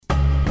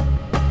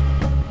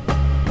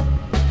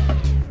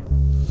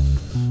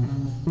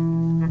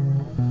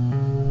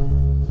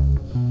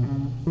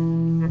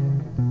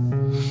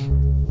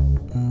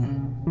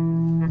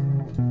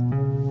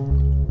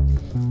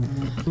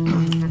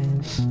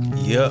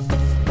Yep.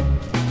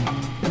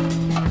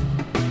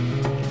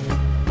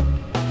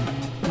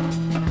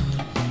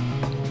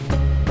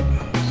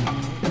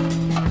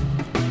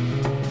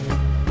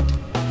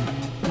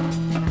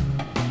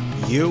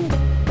 You.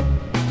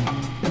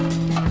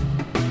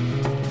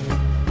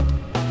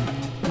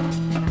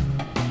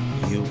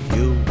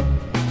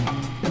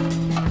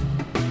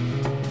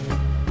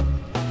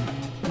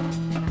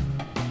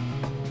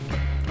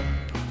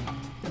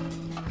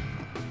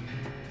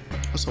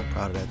 I'm so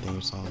proud of that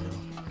theme song, yo.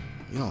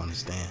 You don't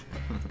understand.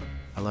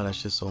 I love that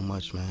shit so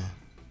much, man.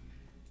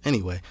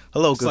 Anyway,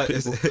 hello, good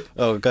people.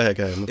 Oh, go ahead.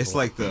 It's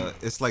like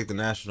the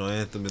national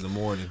anthem in the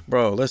morning,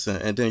 bro. Listen,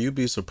 and then you'd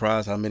be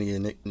surprised how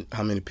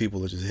many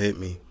people will just hit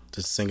me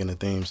just singing the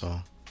theme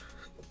song.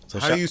 So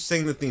how do you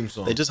sing the theme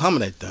song? They just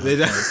humming it.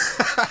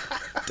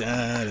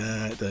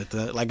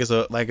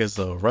 Like it's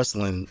a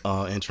wrestling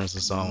entrance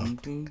or song.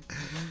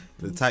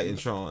 The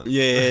Titantron.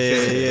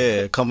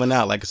 Yeah, coming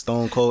out like a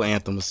Stone Cold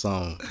anthem or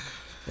song.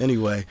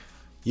 Anyway,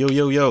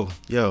 yo.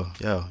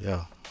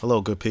 Hello,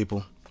 good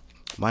people.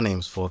 My name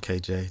is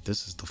 4KJ.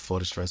 This is the For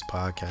the Stress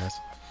podcast.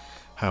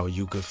 How are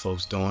you good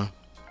folks doing?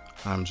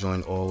 I'm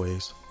joined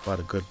always by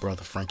the good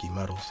brother Frankie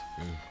Metals,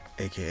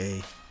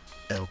 aka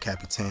El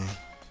Capitan,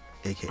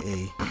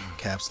 aka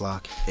Caps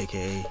Lock,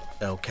 aka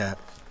El Cap.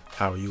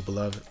 How are you,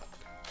 beloved?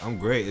 I'm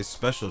great. It's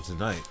special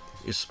tonight.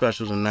 It's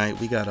special tonight.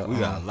 We got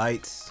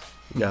lights.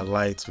 We got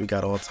lights. We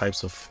got all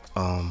types of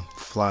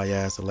fly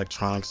ass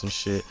electronics and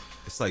shit.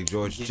 It's like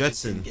George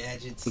Jetson.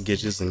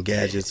 Gadgets and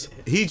gadgets.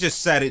 He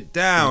just sat it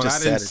down. I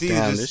didn't see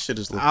it. This shit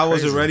is I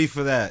wasn't ready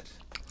for that.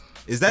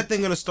 Is that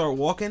thing gonna start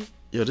walking?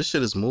 Yo, this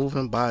shit is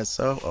moving by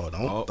itself.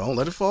 Don't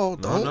let it fall.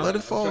 Don't let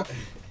it fall.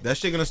 That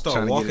shit gonna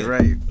start walking. To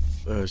get it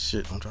right.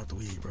 Shit, don't drop the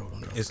weed, bro.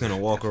 It's gonna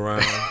walk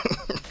around.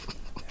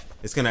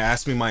 It's gonna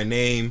ask me my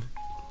name.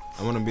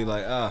 I'm gonna be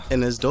like,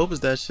 And as dope as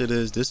that shit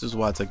is, this is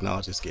why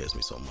technology scares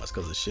me so much,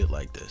 because of shit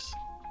like this.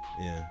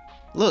 Yeah.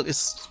 Look, it's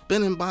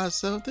spinning by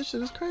itself. This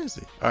shit is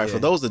crazy. All right, for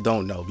those that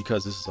don't know,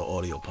 because this is an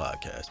audio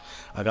podcast,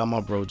 I got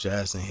my bro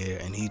Jazz in here,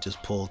 and he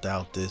just pulled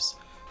out this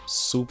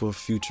super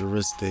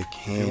futuristic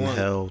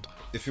handheld.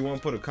 If you want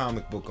to put a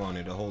comic book on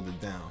it to hold it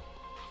down.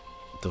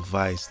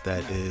 Device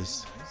that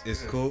is.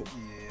 It's cool.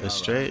 It's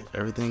straight.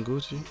 Everything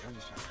Gucci.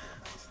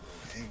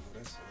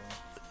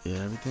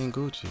 Yeah, everything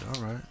Gucci.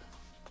 All right.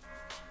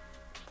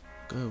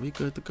 Good. We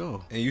good to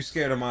go. And you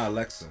scared of my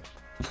Alexa?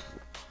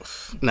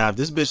 Now, if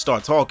this bitch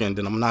start talking,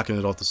 then I'm knocking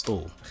it off the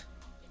stool.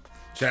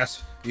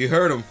 Jasper, you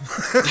heard him.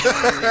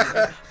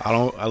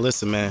 I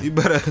listen, man. You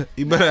better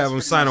have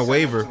him sign a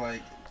waiver.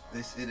 Like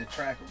this, it'll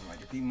track him.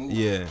 Like if he moves,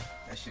 that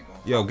shit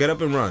gonna. Yo, get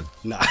up and run.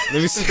 Nah.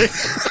 Let me see.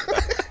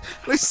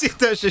 Let me see if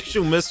that shit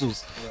shoot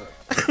missiles.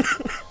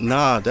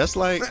 Nah, that's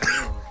like.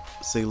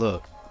 See,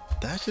 look,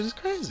 that shit is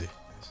crazy.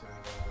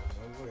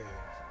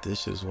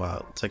 This shit is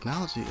wild.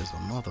 Technology is a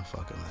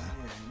motherfucker, man.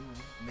 Yeah,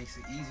 makes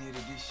it easier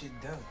to get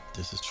shit done.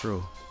 This is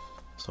true.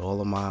 So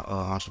all of my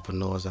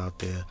entrepreneurs out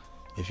there,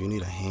 if you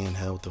need a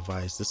handheld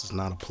device, this is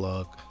not a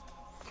plug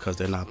because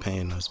they're not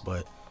paying us,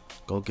 but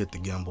go get the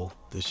gimbal.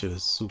 This shit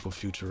is super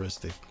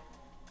futuristic.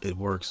 It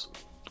works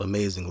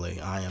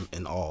amazingly. I am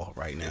in awe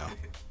right now.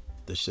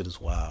 This shit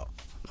is wild.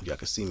 If y'all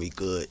can see me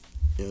good,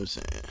 you know what I'm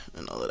saying?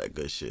 And all of that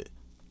good shit.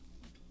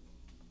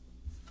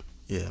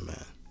 Yeah,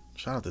 man.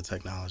 Shout out to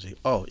technology.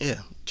 Oh,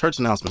 yeah. Church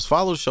announcements.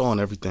 Follow the show on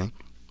everything.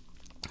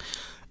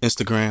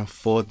 Instagram,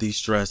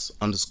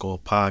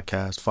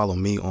 _podcast. Follow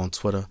me on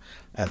Twitter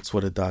at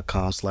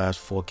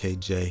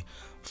twitter.com/4KJ.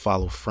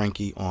 Follow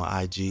Frankie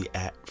on IG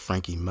at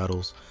Frankie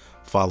Metals.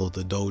 Follow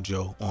the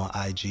dojo on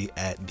IG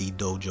at the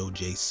Dojo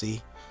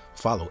JC.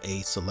 Follow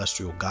A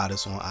Celestial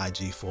Goddess on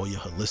IG for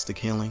your holistic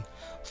healing.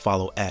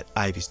 Follow at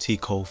Ivy's Tea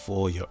Co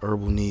for your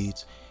herbal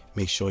needs.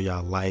 Make sure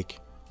y'all like,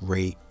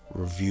 rate,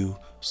 review,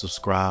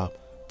 subscribe.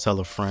 Tell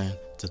a friend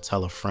to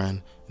tell a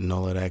friend and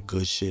all of that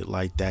good shit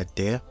like that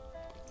there.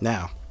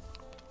 Now,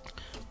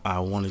 I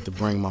wanted to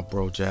bring my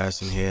bro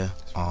Jazz in here.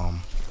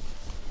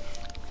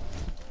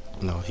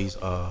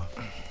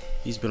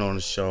 He's been on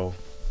the show.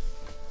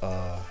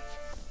 I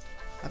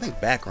think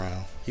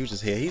background. He was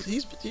just here. He's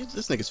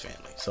this nigga's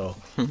family, so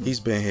he's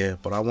been here.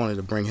 But I wanted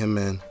to bring him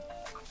in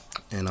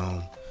and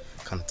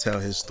kind of tell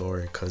his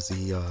story because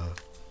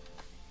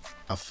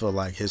I feel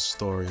like his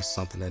story is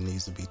something that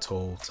needs to be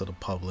told to the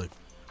public.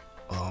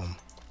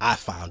 I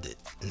found it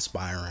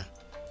inspiring.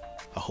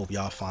 I hope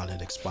y'all found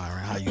it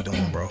inspiring. How you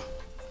doing, bro?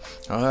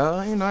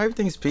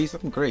 Everything's peace.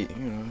 I'm great.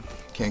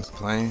 Can't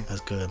complain.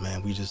 That's good,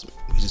 man. We just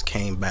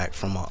came back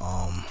from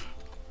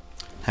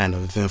had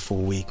an eventful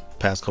week.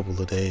 Past couple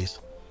of days.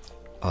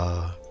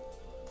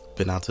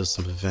 Been out to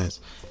some events,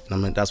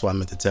 and that's what I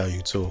meant to tell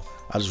you too.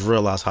 I just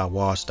realized how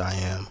washed I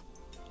am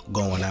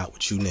going out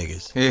with you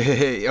niggas.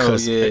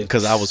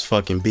 Because I was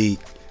fucking beat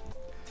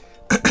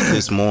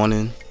this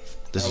morning.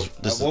 At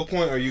what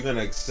point are you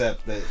gonna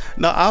accept that?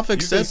 No, I've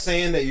accepted. You've been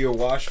saying that you're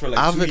washed for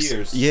like 2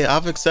 years. Yeah,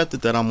 I've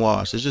accepted that I'm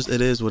washed. It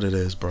is what it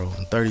is, bro.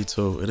 I'm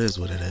 32. It is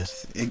what it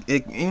is.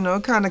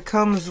 It kind of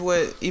comes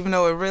with, even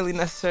though it really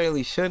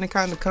necessarily shouldn't. It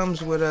kind of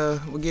comes with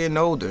getting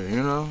older,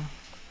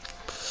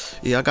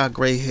 Yeah, I got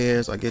gray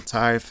hairs. I get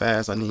tired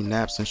fast. I need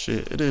naps and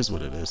shit. It is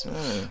what it is.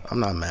 Yeah. I'm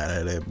not mad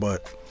at it.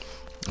 But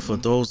for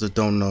those that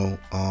don't know,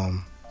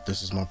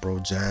 this is my bro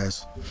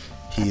Jazz.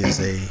 He is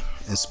a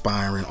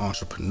inspiring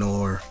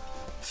entrepreneur,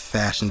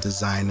 fashion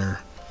designer,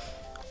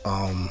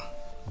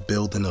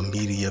 building a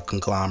media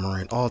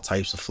conglomerate, all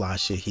types of fly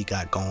shit he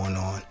got going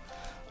on.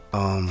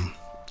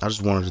 I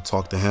just wanted to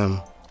talk to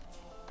him.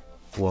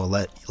 Well,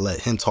 let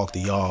him talk to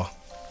y'all.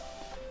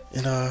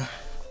 And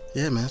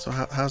yeah, man. So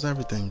how's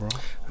everything, bro?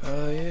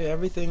 Yeah,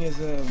 everything is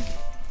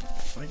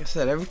like I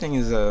said,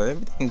 everything's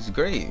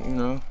great, you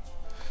know.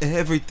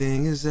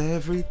 Everything is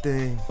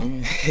everything.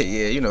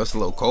 Yeah, you know, it's a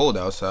little cold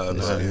outside.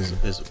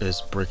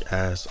 It's brick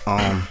ass.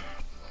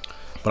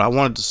 But I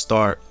wanted to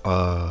start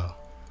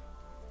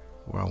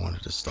where I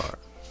wanted to start.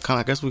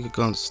 I guess we could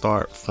go and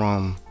start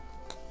from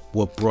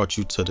what brought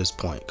you to this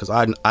point, because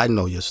I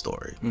know your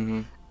story.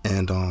 Mm-hmm.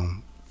 And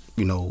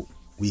you know,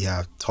 we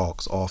have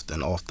talks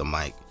often off the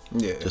mic,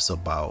 just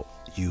about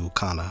you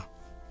kind of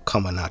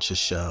coming out your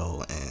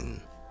shell and,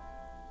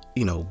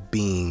 you know,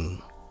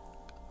 being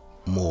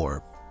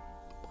more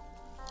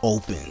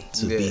open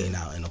to being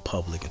out in the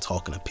public and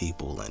talking to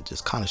people and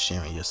just kind of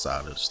sharing your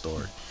side of the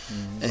story.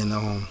 Mm-hmm.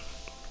 And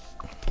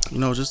you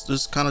know,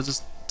 just kind of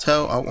just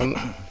tell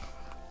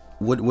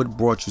what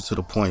brought you to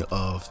the point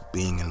of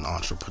being an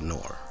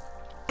entrepreneur.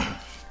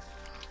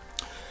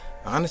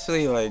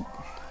 Honestly, like,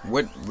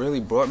 what really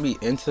brought me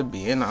into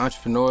being an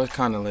entrepreneur is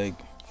kind of like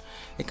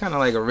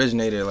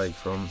originated like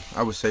from,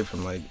 I would say,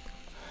 from like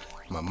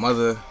my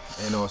mother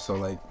and also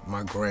like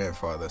my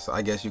grandfather. So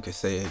I guess you could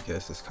say,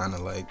 it's kind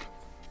of like,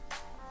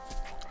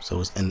 so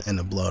it's in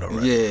the blood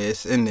already. Yeah,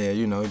 it's in there,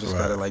 you know. You just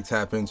gotta like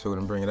tap into it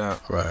and bring it out.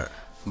 Right.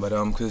 But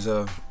cause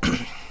I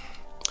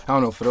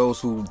don't know, for those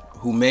who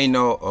may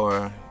know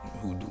or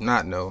who do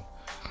not know,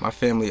 my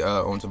family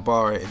owns a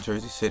bar in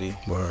Jersey City.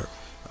 Word.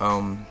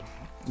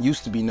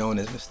 Used to be known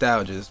as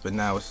Nostalgia's, but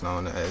now it's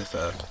known as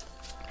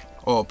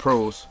All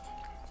Pros.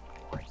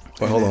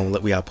 But hold on,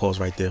 we gotta pause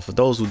right there. For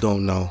those who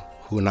don't know,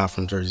 who are not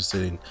from Jersey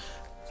City,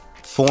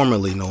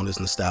 formerly known as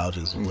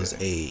Nostalgia's, was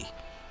a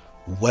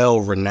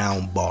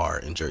well-renowned bar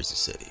in Jersey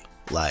City.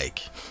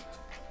 Like,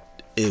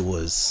 it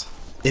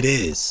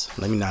is,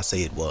 let me not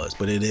say it was,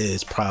 but it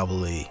is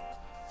probably,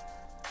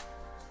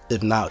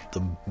 if not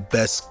the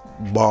best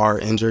bar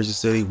in Jersey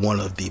City,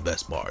 one of the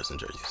best bars in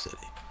Jersey City.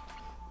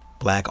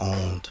 Black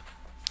owned.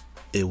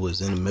 It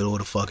was in the middle of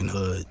the fucking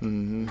hood.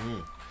 Mm-hmm.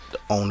 The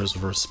owners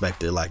were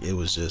respected. Like, it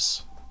was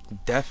just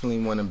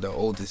definitely one of the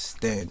oldest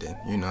standing.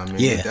 You know what I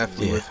mean? Yeah, it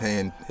definitely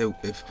yeah.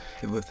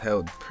 it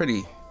withheld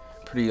pretty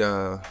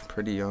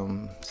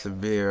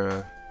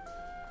severe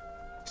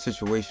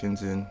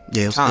situations and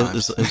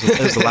times. It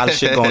was a lot of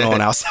shit going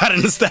on outside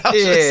of Nostalgia.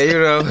 Yeah, you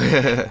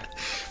know.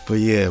 But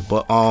yeah,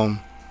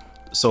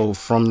 so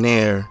from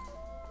there,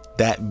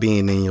 that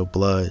being in your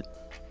blood,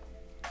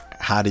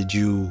 when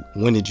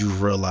did you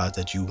realize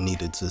that you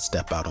needed to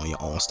step out on your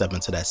own, step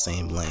into that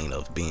same lane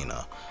of being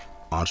a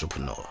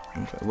entrepreneur?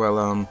 Okay.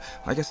 Well,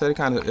 like I said, it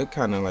kind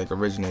of like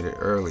originated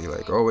early.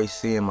 Like, always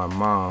seeing my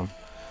mom,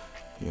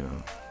 you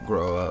know,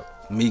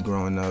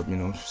 growing up, you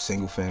know,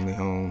 single family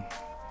home,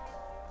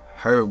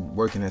 her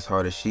working as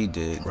hard as she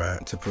did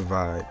to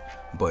provide,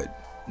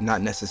 but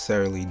not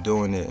necessarily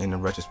doing it in the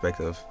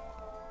retrospect of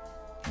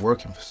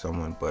working for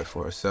someone, but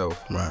for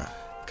herself. Right.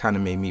 Kind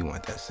of made me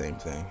want that same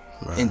thing.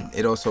 Right. And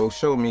it also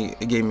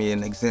gave me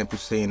an example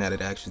saying that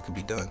it actually could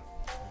be done.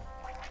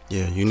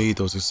 Yeah, you need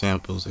those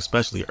examples,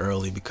 especially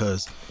early,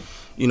 because,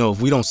 you know, if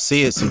we don't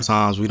see it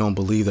sometimes, we don't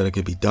believe that it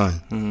could be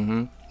done. Mm-hmm.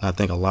 And I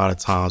think a lot of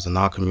times in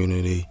our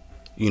community,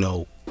 you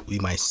know, we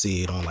might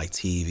see it on like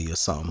TV or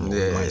something, or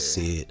we might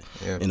see it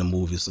in the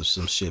movies or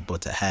some shit,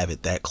 but to have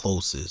it that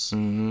close is,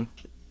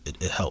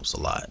 it helps a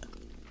lot.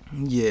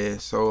 Yeah,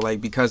 so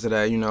like because of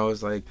that, you know,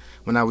 it's like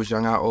when I was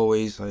young, I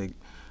always like,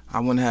 I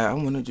want to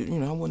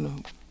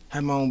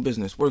have my own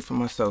business, work for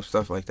myself,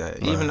 stuff like that.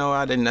 Right. Even though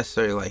I didn't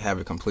necessarily like have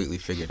it completely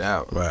figured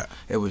out. Right.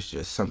 It was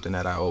just something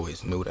that I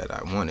always knew that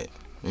I wanted,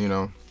 you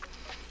know.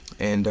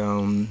 And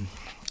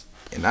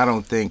I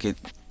don't think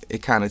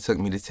it kind of took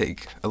me to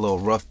take a little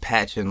rough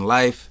patch in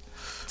life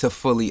to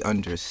fully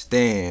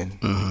understand,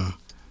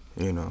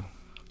 you know.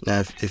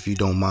 Now, if you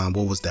don't mind,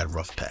 what was that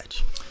rough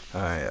patch?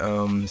 All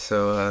right.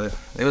 So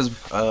it was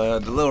the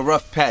little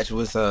rough patch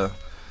was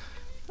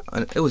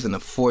it was an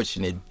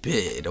unfortunate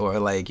bid, or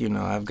like, you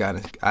know,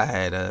 I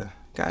had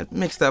got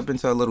mixed up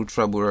into a little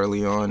trouble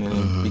early on,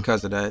 and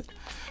because of that,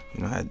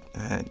 you know,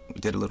 I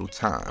did a little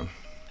time.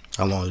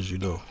 How long did you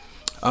do?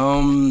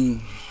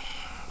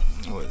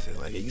 What is it,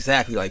 like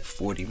exactly like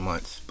 40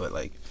 months, but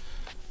like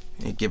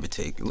give or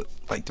take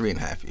like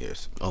 3.5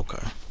 years.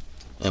 Okay.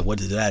 And what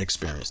did that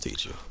experience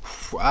teach you?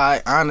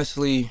 I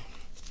honestly,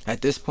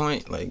 at this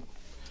point, like,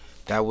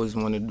 that was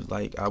one of,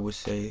 like, I would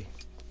say,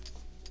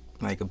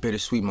 like a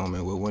bittersweet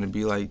moment.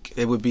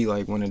 It would be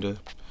like one of the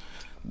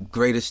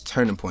greatest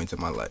turning points of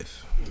my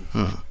life.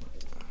 And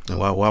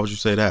why would you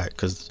say that?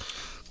 Because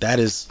that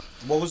is...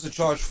 What was the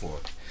charge for?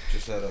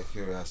 Just out of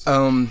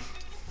curiosity.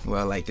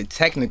 Well, like the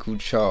technical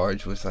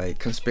charge was like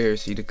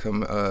conspiracy to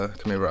commit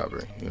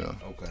robbery, you know.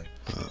 Okay.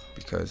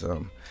 Because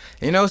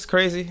you know, it's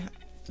crazy.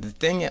 The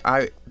thing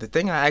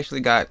I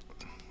actually got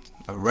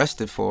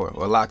arrested for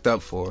or locked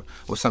up for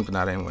was something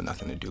I didn't want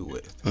nothing to do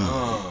with.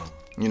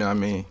 You know what I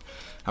mean?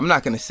 I'm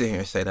not gonna sit here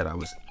and say that I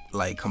was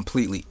like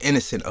completely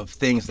innocent of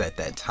things at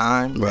that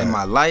time in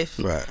my life.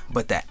 Right.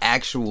 But the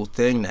actual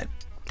thing that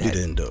You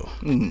didn't do.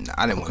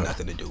 I didn't want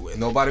nothing to do with.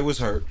 Nobody was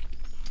hurt.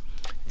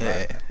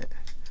 Yeah.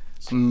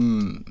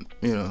 You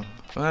know.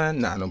 Nah,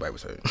 nobody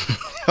was hurt.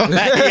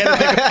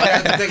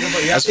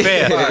 That's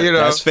fair. You know?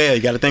 That's fair.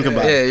 You got to think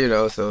about it. Yeah, you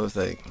know. So it's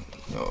like,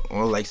 you know,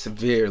 or like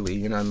severely.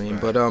 You know what I mean?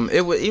 Right. But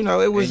it was, you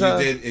know, it was.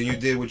 And you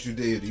did what you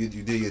did. You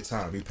did your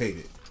time. You paid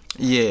it.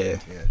 Yeah,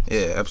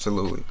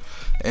 absolutely.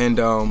 And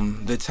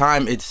the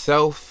time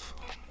itself,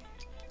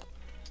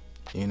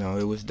 you know,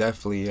 it was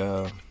definitely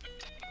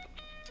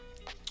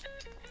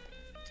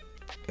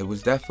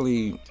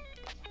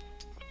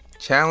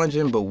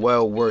challenging, but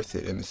well worth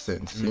it in a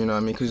sense. You know what I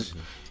mean? Because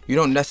you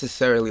don't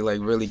necessarily like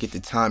really get the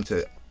time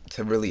to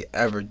really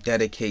ever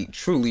dedicate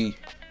truly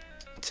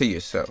to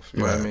yourself.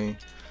 You know what I mean?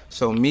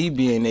 So me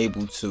being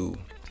able to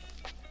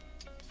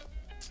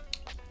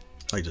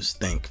like just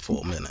think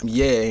for a minute.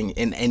 Yeah,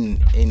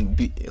 and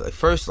be, like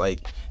first like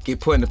get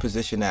put in a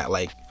position that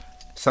like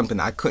something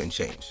I couldn't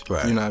change.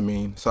 Right. You know what I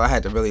mean? So I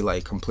had to really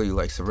like completely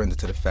like surrender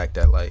to the fact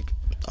that like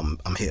I'm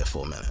here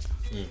for a minute.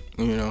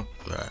 You know?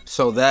 Right.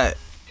 So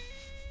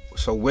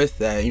with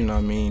that, you know what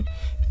I mean,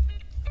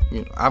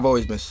 you know, I've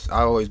always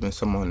been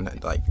someone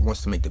that like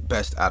wants to make the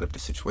best out of the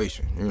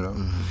situation, you know.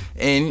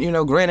 And you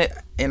know, granted,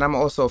 and I'm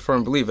also a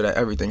firm believer that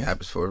everything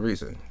happens for a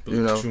reason.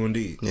 You know? True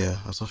indeed. Yeah,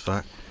 that's a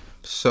fact.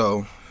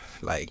 So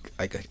like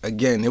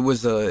again, it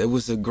was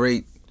a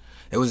great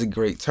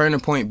turning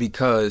point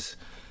because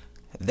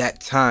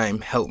that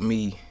time helped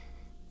me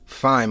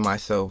find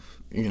myself,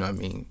 you know what I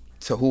mean,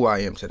 to who I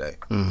am today.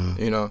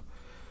 You know?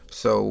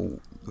 So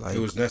like it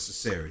was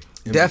necessary.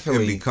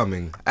 Definitely. In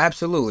becoming.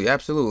 Absolutely,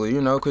 you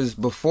know, because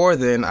before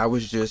then I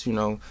was just, you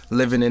know,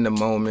 living in the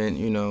moment,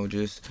 you know,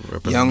 just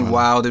young,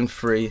 wild, and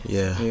free.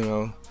 Yeah. You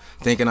know,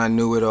 thinking I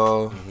knew it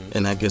all.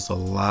 And that gets a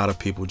lot of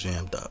people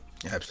jammed up.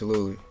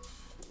 Absolutely.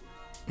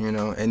 You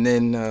know, and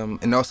then,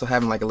 and also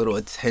having like a little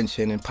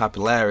attention and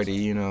popularity,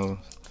 you know.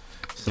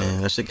 So.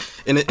 Man, that shit,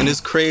 and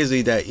it's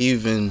crazy that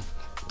even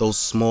those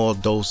small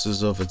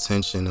doses of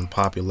attention and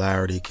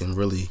popularity can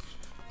really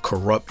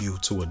corrupt you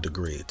to a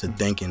degree, to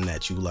thinking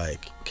that you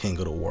like king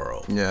of the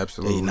world. Yeah,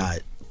 absolutely. And you're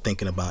not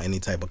thinking about any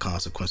type of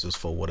consequences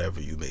for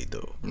whatever you may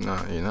do. No,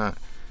 you're not.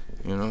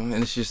 You know, and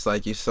it's just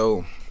like you're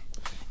so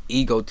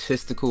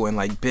egotistical and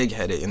like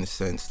big-headed in a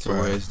sense, to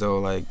where as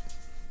though like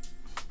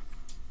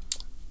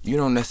you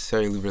don't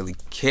necessarily really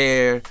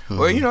care,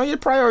 or you know, your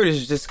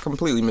priorities just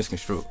completely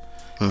misconstrued.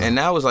 And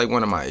that was like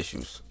one of my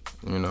issues.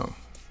 You know,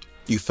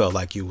 you felt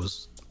like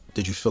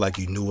did you feel like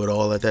you knew it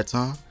all at that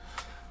time?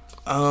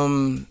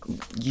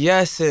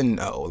 Yes and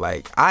no.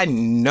 Like I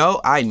knew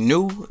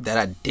that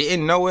I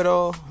didn't know it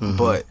all,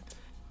 but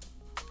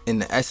in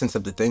the essence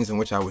of the things in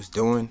which I was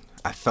doing,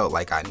 I felt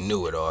like I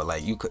knew it all.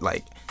 Like you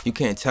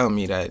can't tell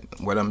me that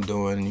what I'm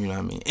doing, you know what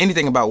I mean,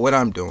 anything about what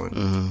I'm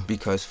doing,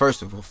 because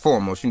first and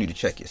foremost, you need to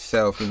check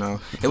yourself, you know.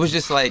 It was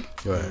just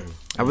like,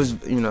 I was,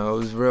 you know, it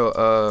was real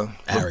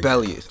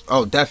rebellious.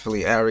 Oh,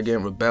 definitely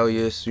arrogant,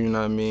 rebellious, you know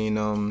what I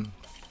mean,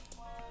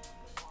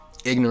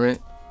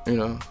 ignorant, you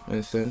know, in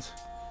a sense.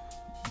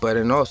 But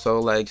and also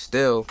like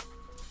still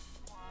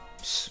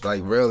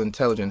like real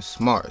intelligent,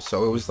 smart.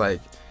 So it was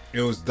like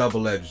it was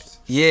double-edged.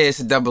 Yeah, it's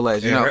a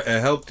double-edged. You know, it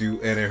helped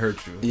you and it hurt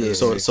you. Yeah.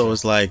 So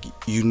it's like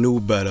you knew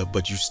better,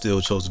 but you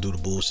still chose to do the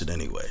bullshit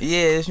anyway.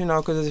 Yeah, it's, you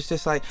know, because it's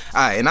just like,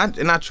 and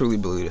I truly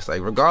believe this.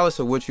 Like, regardless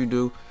of what you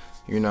do,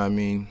 you know what I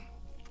mean,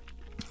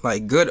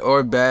 like good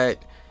or bad,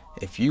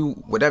 if you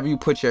whatever you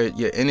put your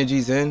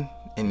energies in,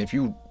 and if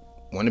you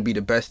want to be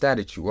the best at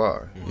it, you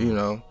are. You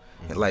know,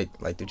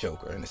 like the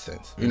Joker in a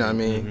sense. You know what I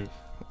mean?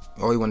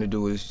 All you want to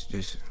do is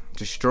just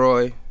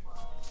destroy.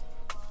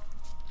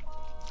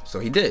 So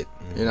he did,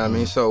 you know what I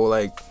mean? So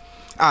like,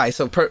 alright,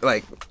 so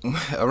like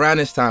around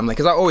this time, like,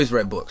 cause I always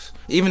read books,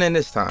 even in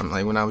this time,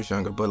 like when I was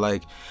younger, but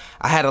like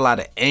I had a lot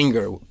of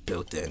anger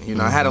built in, you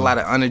know, I had a lot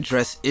of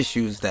unaddressed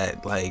issues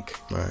that like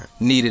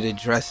needed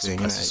addressing.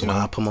 That's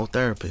why I promote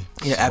therapy.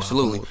 Yeah,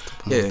 absolutely.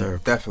 Yeah,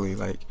 therapy. Definitely.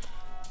 Like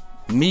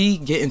me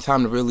getting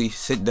time to really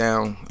sit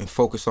down and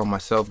focus on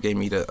myself gave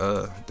me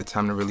the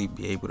time to really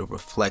be able to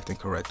reflect and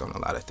correct on a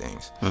lot of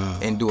things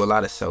and do a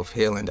lot of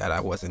self-healing that I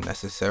wasn't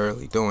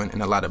necessarily doing,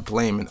 and a lot of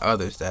blaming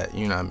others that,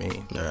 you know what I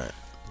mean,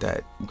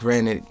 that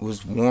granted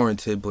was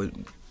warranted but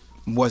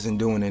wasn't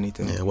doing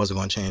anything. Yeah, it wasn't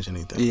going to change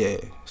anything. Yeah,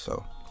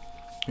 so,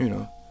 you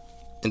know.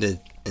 And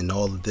in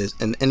all of this,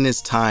 and in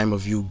this time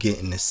of you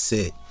getting to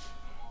sit,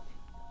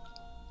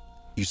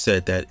 you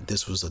said that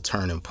this was a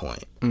turning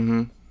point.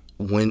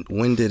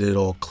 When did it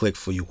all click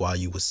for you while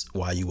you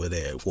were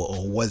there,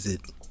 or was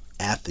it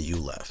after you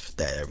left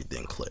that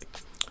everything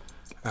clicked?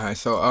 All right,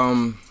 so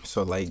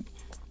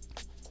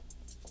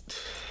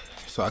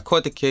I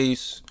caught the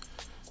case.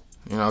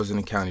 You know, I was in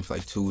the county for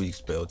like 2 weeks,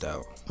 bailed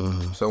out.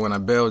 So when I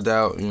bailed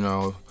out, you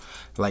know,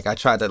 like I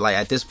tried to, like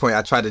at this point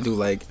I tried to do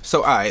like,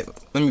 so all right,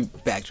 let me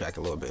backtrack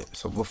a little bit.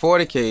 So before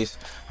the case,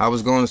 I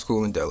was going to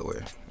school in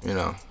Delaware, you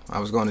know, I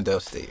was going to Del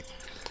State.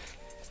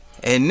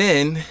 And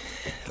then,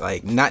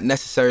 like, not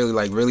necessarily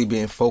like really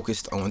being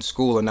focused on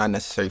school or not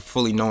necessarily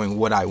fully knowing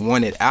what I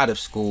wanted out of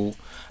school,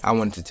 I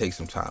wanted to take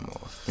some time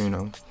off, you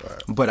know.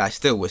 Right. But I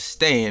still was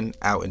staying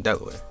out in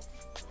Delaware.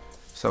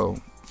 So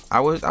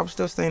I was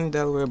still staying in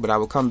Delaware, but I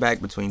would come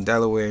back between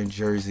Delaware and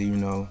Jersey, you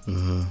know,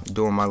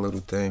 doing my little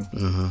thing.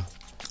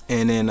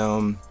 And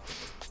then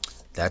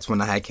that's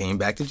when I came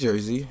back to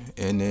Jersey,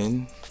 and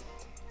then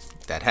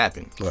that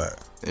happened. Right.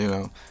 You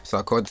know, so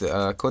I caught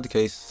the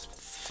case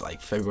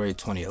like February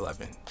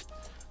 2011.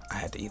 I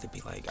had to either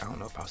be like, I don't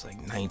know if I was like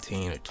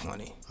 19 or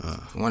 20,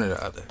 one or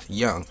the other,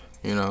 young,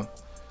 you know.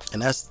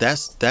 And that's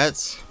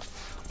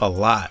a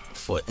lot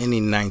for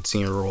any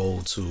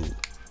 19-year-old to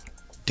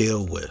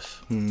deal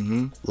with.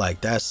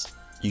 Like that's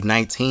you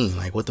 19.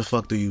 Like what the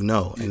fuck do you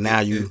know? And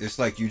now it's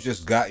like you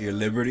just got your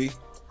liberty,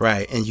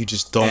 right? And you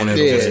just throwing and it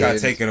it just away. got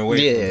taken away.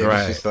 Yeah, from you.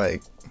 Right. it's just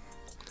like,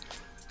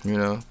 you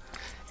know.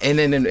 And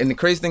then and the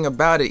crazy thing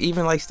about it,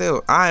 even like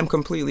still, I am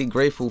completely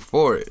grateful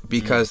for it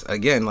because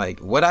again, like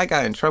what I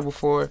got in trouble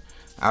for,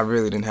 I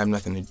really didn't have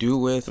nothing to do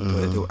with.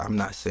 But I'm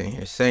not sitting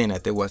here saying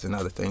that there wasn't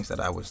other things that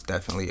I was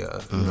definitely, you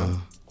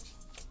know.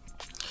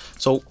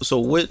 So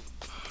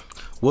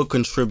what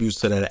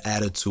contributes to that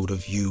attitude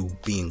of you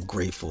being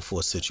grateful for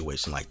a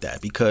situation like that?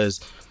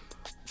 Because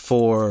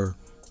for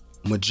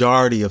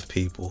majority of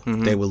people,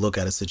 they would look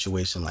at a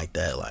situation like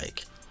that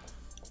like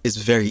it's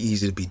very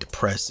easy to be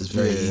depressed. It's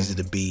very easy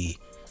to be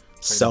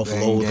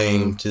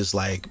self-loathing, just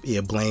like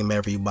blame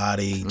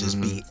everybody,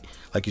 just be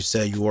like you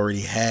said, you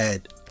already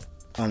had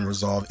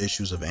unresolved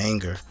issues of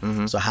anger.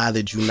 So how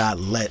did you not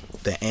let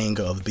the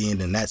anger of being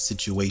in that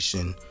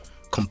situation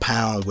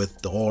compound with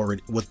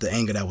the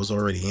anger that was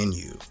already in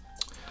you?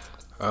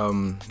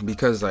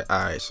 Because like,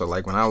 all right, so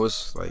like when I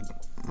was like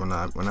when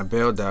I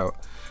bailed out,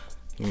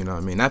 you know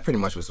what I mean, that pretty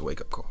much was a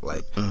wake-up call.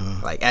 Like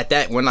like at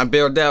that, when I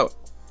bailed out,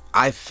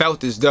 I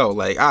felt as though,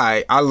 like, all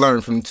right, I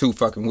learned from 2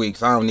 fucking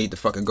weeks. I don't need to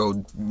fucking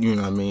go, you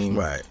know what I mean?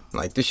 Right.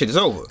 Like, this shit is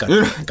over.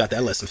 Got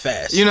that lesson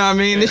fast. You know what I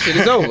mean? This shit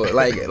is over.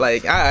 Like, all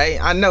right,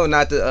 I know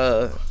not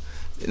to,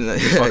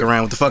 fuck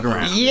around with the fuck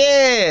around.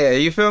 Yeah,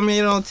 you feel me?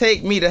 It don't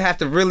take me to have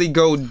to really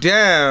go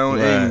down.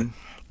 Right. And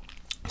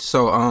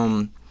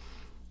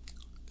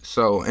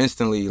so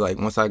instantly, like,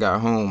 once I got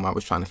home, I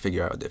was trying to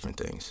figure out different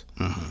things.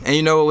 And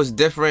you know, it was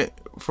different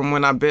from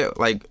when I bailed.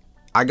 Like,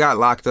 I got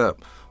locked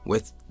up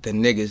with the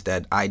niggas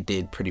that I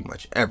did pretty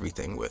much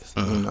everything with,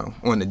 you know,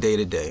 on the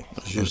day-to-day.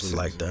 It's usually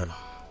like that.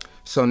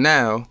 So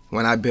now,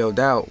 when I bailed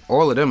out,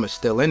 all of them are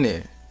still in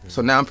there.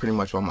 So now I'm pretty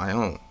much on my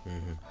own.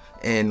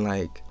 And,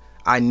 like,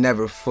 I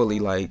never fully,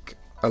 like,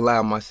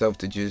 allow myself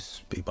to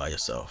just Be by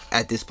yourself.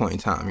 at this point in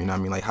time, you know what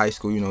I mean? Like, high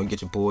school, you know,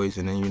 get your boys,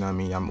 and then, you know what I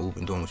mean, y'all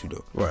moving, doing what you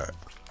do. Right.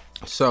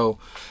 So,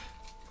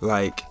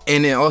 like,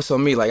 and then also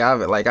me,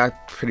 I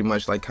pretty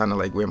much, like, kind of,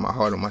 like, wear my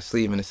heart on my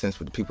sleeve in a sense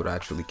with the people that I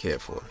truly care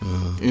for,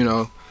 you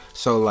know?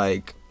 So,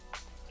 like,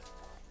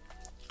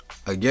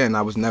 again,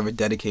 I was never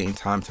dedicating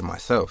time to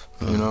myself,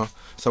 you know?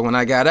 So when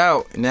I got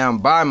out, now I'm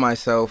by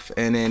myself,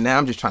 and then now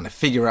I'm just trying to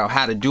figure out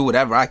how to do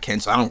whatever I can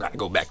so I don't got to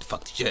go back to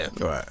fuck the jail.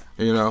 Right.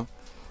 You know?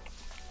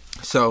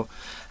 So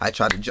I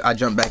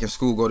jump back in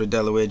school, go to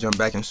Delaware, jump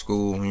back in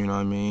school, you know what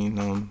I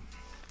mean?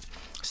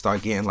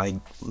 Start getting, like,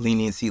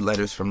 leniency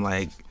letters from,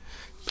 like,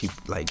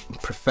 people,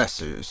 like,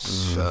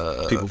 professors.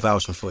 People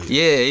vouching for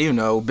you. Yeah, you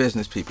know,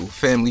 business people,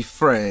 family,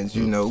 friends,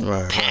 you know,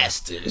 Right.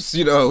 pastors,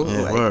 you know.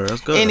 Yeah, like, word,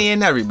 that's good. Any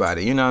and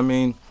everybody, you know what I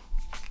mean?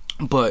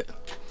 But,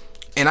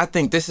 and I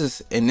think this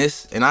is, and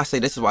I say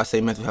this is why I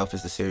say mental health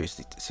is the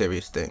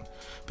serious thing.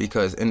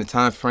 Because in the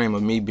time frame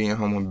of me being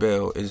home on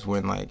bail is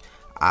when, like,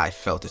 I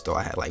felt as though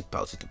I had, like,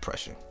 bouts of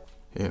depression.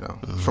 You know,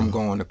 from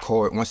going to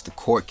court, once the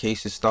court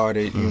cases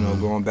started, you know,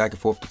 going back and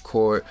forth to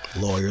court.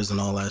 Lawyers and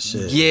all that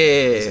shit. Yeah,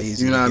 It's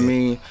easy you know to what I get.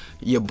 mean?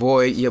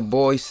 Your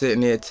boy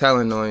sitting there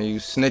telling on you,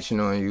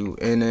 snitching on you,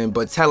 and then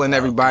but telling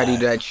everybody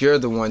that you're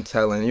the one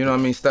telling, you know what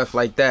I mean? Stuff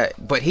like that.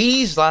 But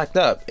he's locked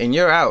up and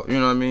you're out, you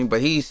know what I mean?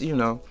 But he's, you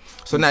know,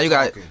 so now you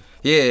got, talking.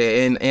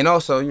 yeah, and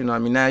also, you know what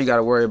I mean, now you got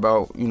to worry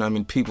about, you know what I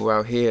mean, people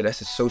out here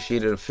that's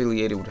associated,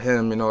 affiliated with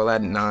him and all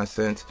that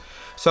nonsense.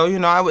 So, you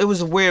know, it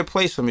was a weird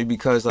place for me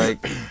because,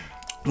 like,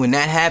 when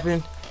that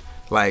happened,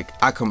 like,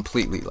 I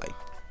completely, like,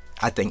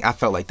 I think I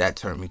felt like that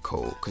turned me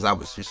cold because I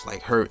was just,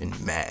 like, hurt and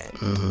mad,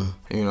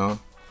 you know?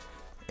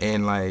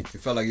 And, like, You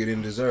felt like you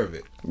didn't deserve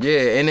it.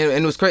 yeah, and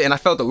it was crazy. And I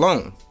felt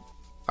alone.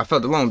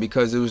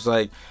 Because it was,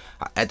 like,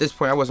 at this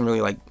point, I wasn't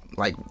really,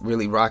 like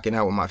really rocking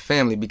out with my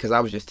family because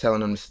I was just telling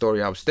them the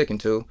story I was sticking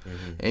to.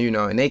 And, you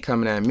know, and they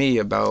coming at me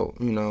about,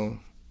 you know,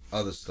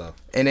 Other stuff.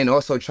 and then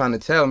also trying to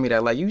tell me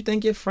that, like, you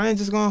think your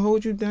friends is gonna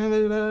hold you down,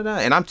 blah, blah, blah.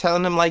 And I'm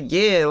telling them, like,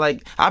 yeah,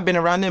 like, I've been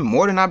around them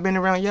more than I've been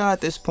around y'all at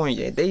this point.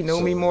 Yeah, they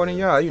know me more than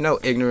y'all, you know,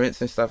 ignorance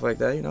and stuff like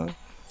that, you know.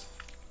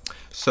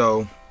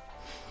 So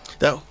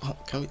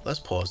Let's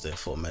pause there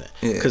for a minute,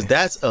 Yeah. because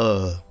that's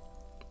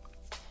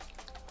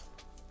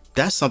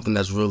that's something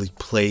that's really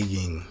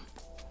plaguing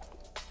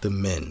the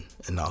men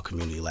in our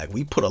community. Like,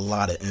 we put a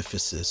lot of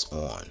emphasis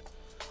on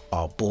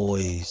our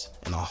boys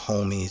and our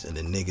homies and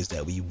the niggas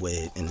that we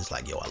with, and it's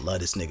like, yo, I love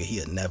this nigga,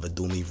 he'll never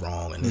do me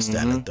wrong, and this,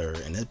 that, and the third.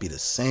 And it'd be the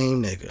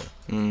same nigga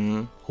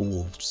who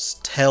will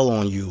tell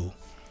on you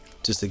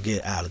just to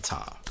get out of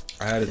time.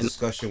 I had a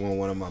discussion with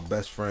one of my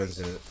best friends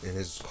in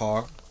his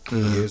car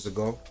years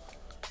ago,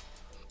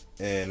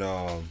 and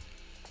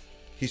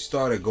he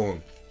started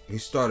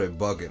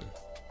bugging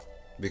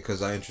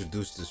because I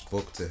introduced this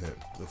book to him,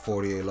 The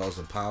 48 Laws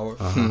of Power.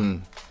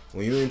 When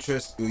you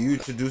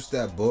introduce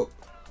that book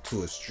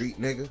to a street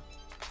nigga,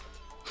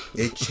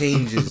 it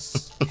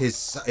changes his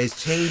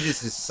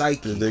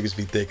psyche. The niggas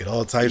be thinking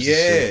all types of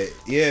shit.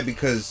 Yeah,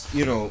 because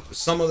you know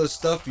some of the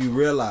stuff you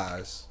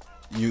realize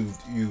you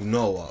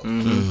know of,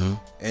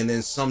 and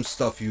then some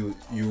stuff you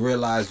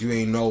realize you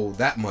ain't know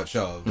that much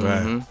of.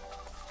 Right.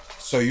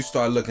 So you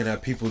start looking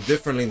at people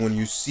differently when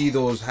you see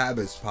those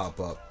habits pop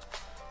up.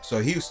 So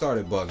he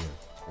started bugging,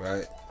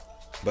 right?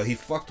 But he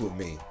fucked with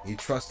me. He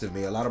trusted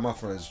me. A lot of my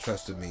friends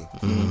trusted me.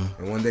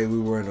 And one day we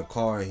were in the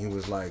car and he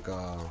was like,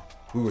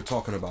 we were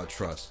talking about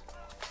trust.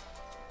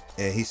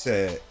 And he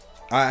said,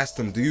 I asked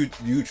him, do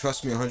you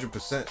trust me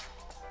 100%?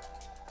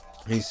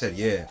 And he said,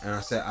 yeah. And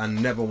I said, I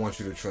never want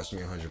you to trust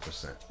me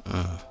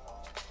 100%.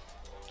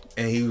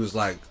 And he was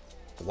like,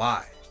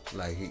 why?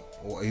 Like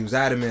he was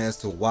adamant as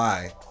to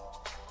why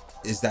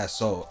is that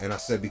so? And I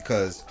said,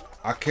 because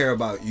I care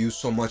about you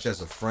so much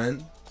as a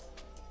friend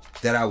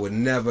that I would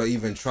never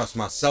even trust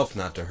myself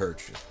not to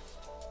hurt you.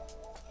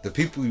 The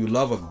people you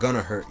love are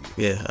gonna hurt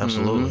you. Yeah,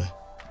 absolutely.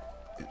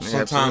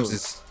 Sometimes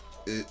it's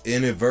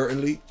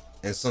inadvertently,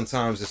 and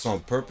sometimes it's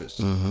on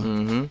purpose.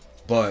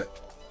 But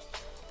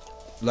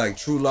like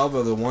true love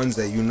are the ones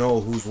that you know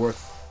who's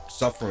worth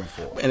suffering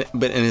for. And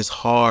it's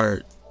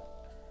hard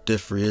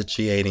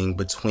differentiating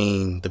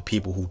between the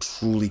people who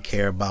truly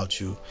care about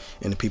you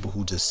and the people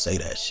who just say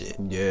that shit.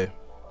 Yeah.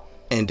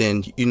 And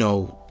then, you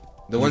know,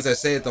 the ones that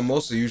say it the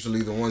most are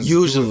usually the ones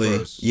usually who do it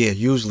first.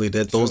 Usually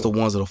those are the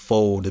ones that'll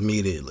fold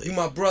immediately. You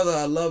my brother,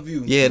 I love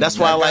you. Yeah, that's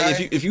why I like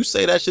guy? if you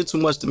say that shit too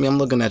much to me, I'm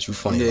looking at you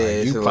funny. Yeah, like,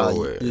 it's you a probably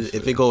little weird.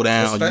 if it go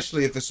down,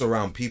 Especially if it's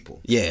around people.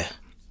 Yeah.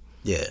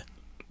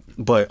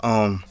 But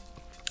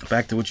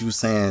back to what you were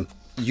saying,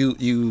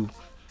 you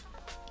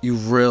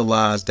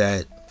realize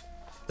that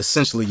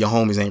essentially your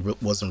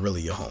homies wasn't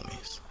really your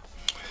homies.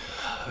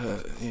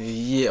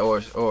 Yeah,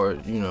 or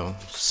you know,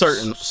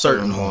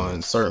 certain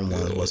ones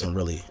wasn't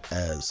really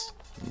as.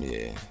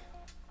 Yeah.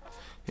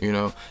 You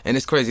know, and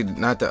it's crazy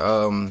not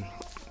to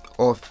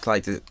off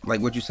like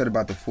what you said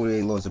about the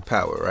 48 Laws of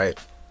Power, right?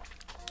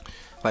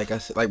 Like I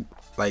said, like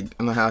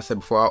I know how I said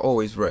before, I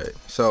always read.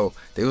 So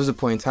there was a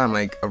point in time,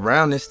 like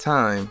around this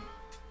time,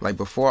 like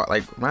before,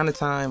 like around the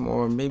time,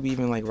 or maybe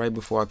even like right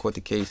before I caught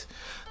the case,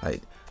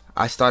 like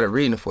I started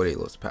reading the 48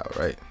 Laws of Power,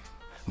 right?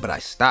 But I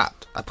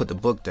stopped. I put the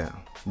book down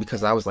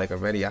because I was like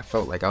already. I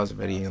felt like I was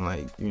already in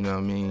like, you know what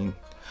I mean,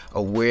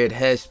 a weird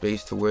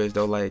headspace to where as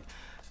though like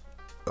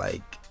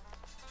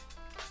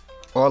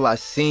all I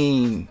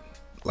seen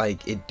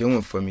like it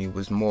doing for me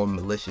was more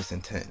malicious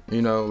intent.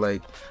 You know,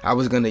 like I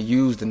was gonna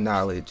use the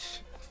knowledge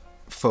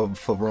for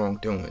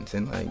wrongdoings,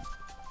 and like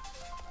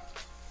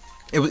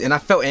it was, and I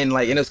felt, and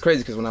like, and it was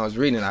crazy because when I was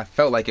reading it, I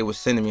felt like it was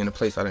sending me in a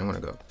place I didn't want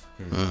to go.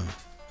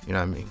 You know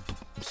what I mean?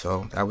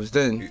 So that was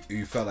then.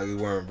 You felt like we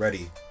weren't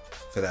ready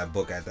for that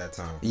book at that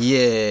time.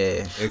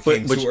 Yeah. It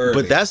came too early.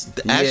 But that's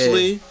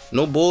actually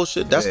no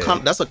bullshit. That's Yeah.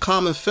 that's a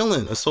common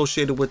feeling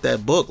associated with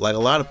that book. Like a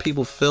lot of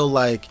people feel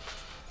like,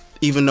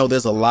 even though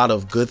there's a lot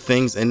of good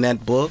things in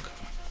that book,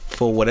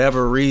 for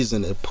whatever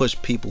reason, it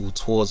pushed people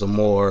towards a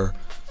more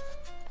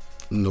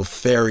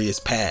nefarious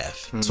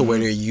path to where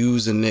they're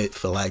using it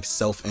for like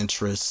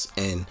self-interest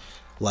and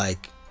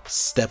like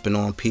stepping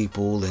on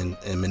people and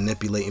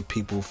manipulating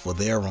people for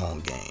their own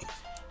gain.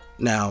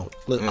 Now,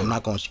 look, I'm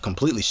not going to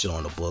completely shit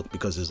on the book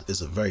because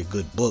it's a very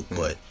good book,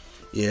 but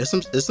yeah,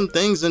 there's some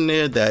things in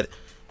there that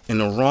in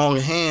the wrong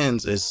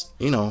hands is,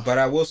 you know. But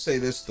I will say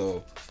this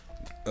though,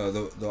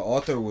 the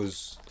author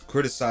was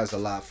criticized a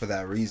lot for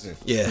that reason.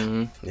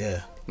 Yeah.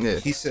 Yeah.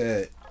 He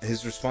said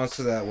his response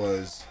to that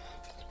was,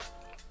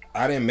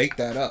 I didn't make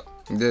that up.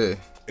 Yeah.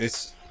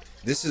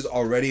 This is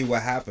already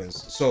what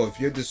happens. So if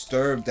you're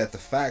disturbed at the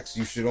facts,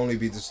 you should only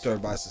be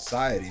disturbed by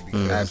society,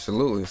 because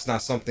Absolutely. it's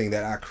not something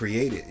that I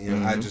created. You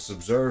know, I just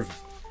observed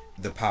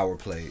the power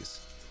plays,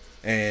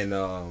 and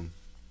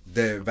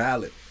they're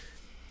valid.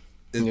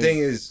 The thing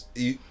is,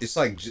 it's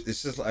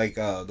just like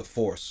the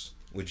Force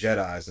with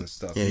Jedis and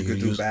stuff. Yeah, you could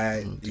do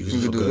bad, you could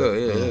do Do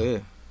good.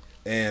 good.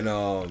 Yeah.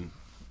 And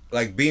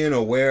like being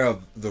aware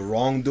of the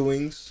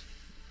wrongdoings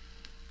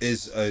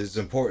is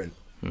important.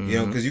 You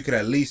know, because you could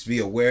at least be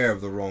aware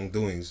of the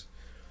wrongdoings.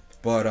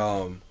 But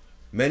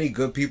many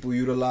good people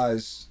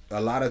utilize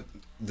a lot of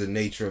the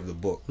nature of the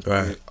book.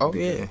 Right. Oh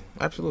yeah,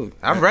 absolutely.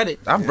 I've read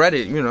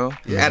it. You know,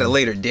 at a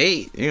later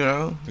date. You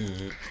know.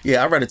 Mm-hmm.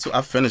 Yeah, I read it too.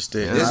 I finished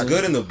it. There's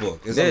good in the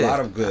book. There's a lot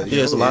of good.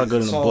 Yeah, it's a lot of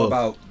good in the book. It's all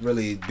about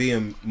really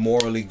being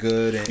morally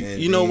good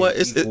and you know what?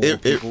 It's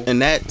it, in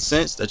that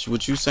sense that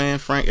what you're saying,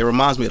 Frank. It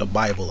reminds me of the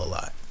Bible a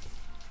lot,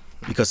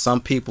 because some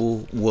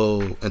people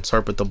will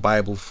interpret the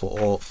Bible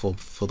for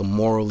the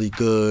morally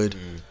good,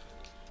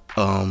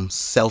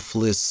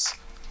 selfless,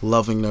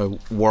 loving the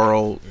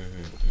world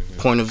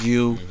point of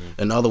view,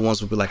 and other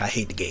ones would be like, I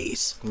hate the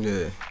gays,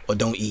 or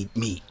don't eat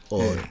meat,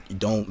 or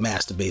don't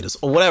masturbate us,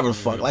 or whatever the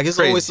fuck. Like it's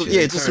crazy always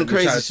shit. just some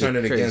crazy try to shit. turn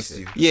it against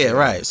you. Yeah,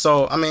 right.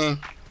 So I mean,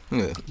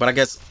 Yeah. but I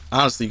guess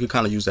honestly, you could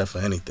kind of use that for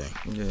anything.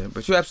 Yeah,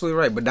 but you're absolutely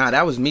right. But now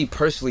that was me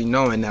personally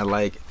knowing that,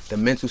 like, the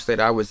mental state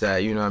I was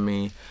at, you know what I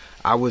mean?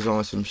 I was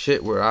on some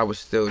shit where I was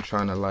still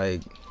trying to,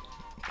 like,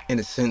 in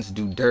a sense,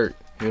 do dirt,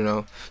 you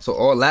know? So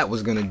all that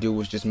was going to do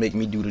was just make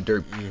me do the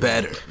dirt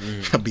better.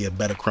 Be a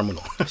better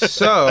criminal.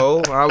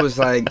 So I was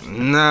like,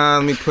 nah,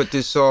 let me put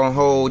this on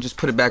hold. Just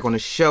put it back on the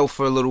shelf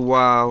for a little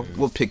while.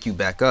 We'll pick you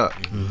back up.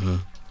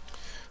 And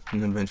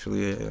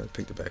eventually, I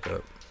picked it back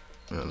up.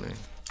 You know what I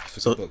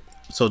mean?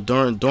 So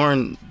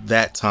during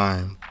that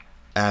time,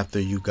 after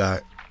you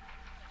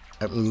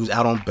was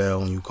out on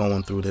bail and you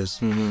going through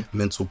this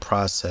mental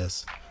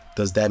process,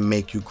 does that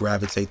make you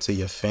gravitate to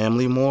your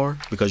family more?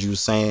 Because you were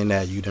saying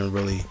that you didn't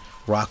really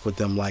rock with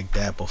them like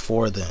that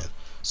before then.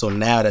 So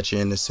now that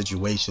you're in this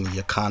situation,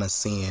 you're kind of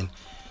seeing,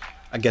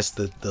 I guess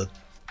the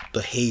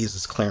haze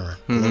is clearing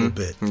a little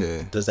bit.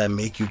 Yeah. Does that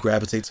make you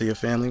gravitate to your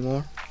family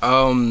more?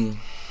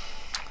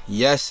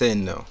 Yes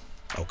and no.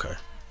 Okay.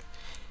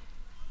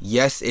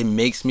 Yes, it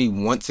makes me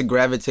want to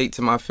gravitate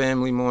to my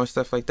family more and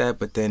stuff like that,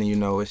 but then, you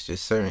know, it's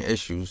just certain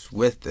issues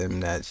with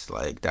them that's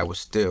like, that was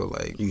still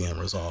like, You ain't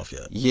resolved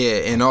yet. yeah.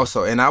 And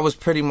also, and I was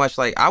pretty much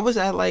like, I was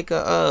at like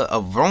a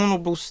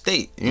vulnerable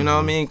state, you know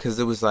what I mean? Because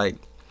it was like,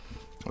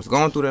 I was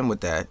going through them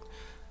with that.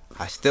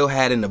 I still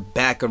had in the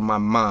back of my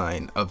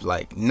mind of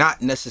like, not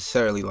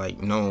necessarily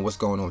like knowing what's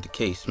going on with the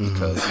case,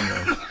 because, you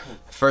know,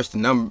 at first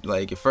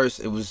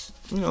it was,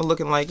 you know,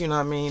 looking like, you know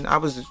what I mean? I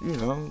was, you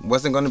know,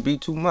 wasn't going to be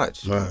too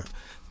much. Right.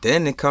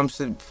 Then it comes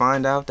to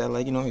find out that,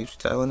 like, you know, he was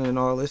telling it and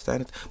all this,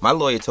 that. My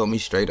lawyer told me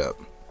straight up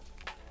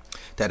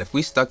that if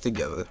we stuck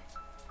together,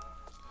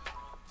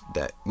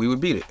 that we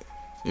would beat it.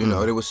 You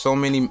know, there was so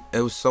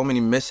many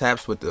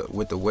mishaps with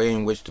the way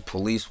in which the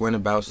police went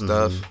about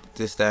stuff,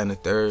 this, that, and the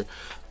third.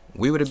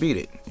 We would have beat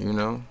it, you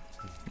know.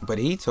 But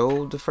he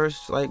told the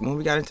first, like, when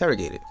we got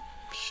interrogated.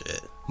 Shit.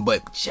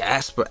 But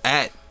Jasper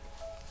at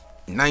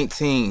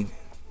 19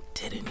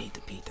 didn't need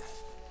to beat that.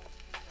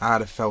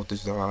 I'd have felt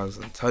as though I was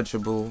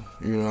untouchable,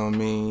 you know what I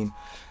mean?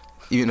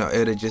 You know,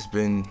 it'd have just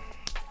been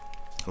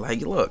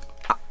like, look,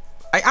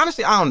 I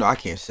honestly, I don't know, I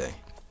can't say.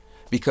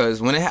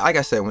 Because when it, like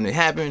I said, when it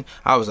happened,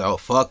 I was like, oh,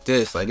 fuck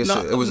this. Like, it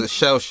was a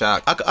shell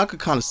shock. I could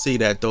kind of see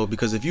that, though,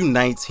 because if you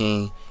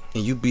 19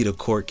 and you beat a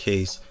court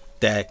case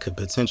that could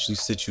potentially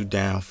sit you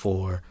down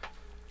for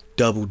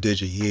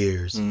double-digit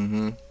years,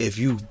 if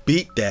you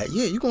beat that,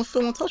 yeah, you're gonna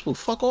feel untouchable.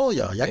 Fuck all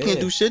y'all. Y'all can't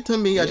do shit to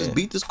me. I just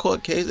beat this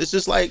court case. It's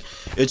just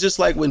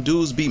like when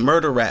dudes beat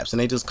murder raps and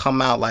they just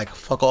come out like,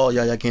 fuck all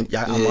y'all.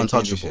 I'm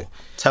untouchable.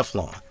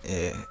 Teflon.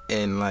 Yeah,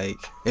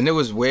 and it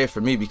was weird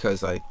for me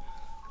because like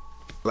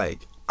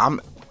I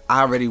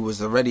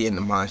was already in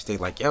the mind state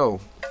like, yo,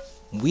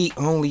 we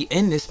only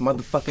in this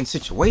motherfucking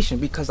situation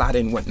because I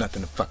didn't want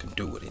nothing to fucking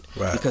do with it.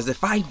 Right. Because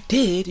if I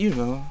did, you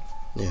know,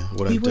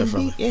 we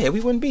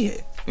wouldn't be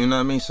here. You know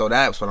what I mean? So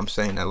that's what I'm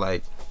saying, that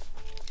like,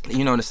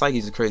 you know, the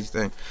psyche's a crazy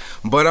thing.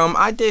 But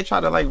I did try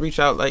to like reach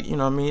out, like, you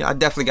know what I mean? I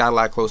definitely got a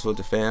lot closer with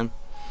the fam.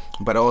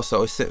 But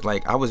also it's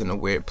like I was in a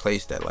weird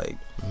place that like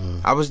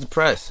I was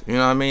depressed. You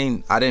know what I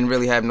mean? I didn't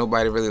really have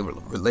nobody to really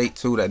relate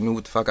to that knew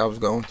what the fuck I was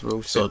going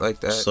through, shit like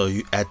that. So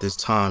you at this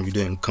time you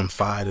didn't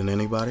confide in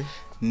anybody?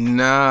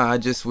 Nah, I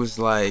just was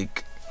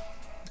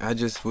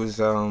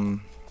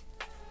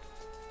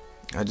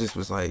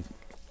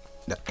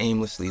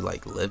aimlessly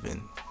like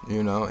living,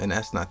 you know, and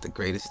that's not the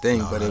greatest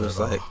thing, but it was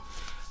like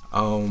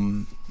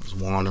just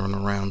wandering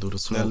around through the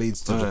smoke. That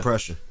leads to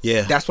depression.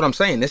 Yeah, that's what I'm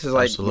saying. This is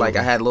like Absolutely. Like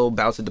I had little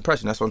bouts of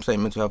depression. That's what I'm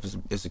saying. Mental health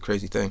is a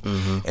crazy thing.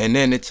 And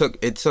then it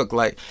took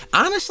like,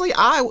 honestly,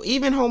 I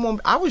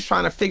was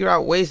trying to figure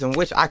out ways in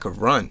which I could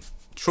run.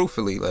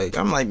 Truthfully, like,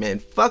 I'm like, man,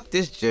 fuck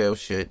this jail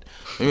shit,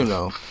 you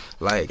know.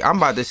 Like, I'm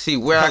about to see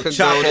where I could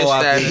go. This,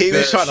 that, he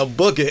was trying to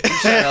book it.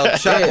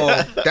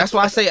 That's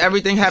why I say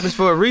everything happens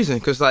for a reason.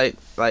 Cause like,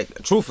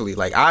 truthfully,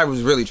 like, I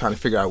was really trying to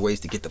figure out ways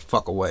to get the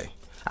fuck away.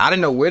 I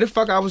didn't know where the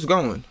fuck I was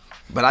going,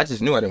 but I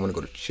just knew I didn't want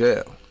to go to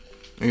jail.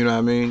 You know what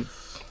I mean?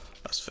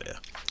 That's fair.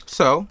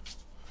 So,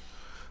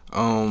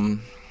 I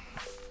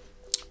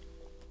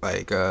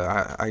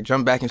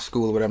jumped back in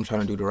school or whatever. I'm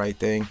trying to do the right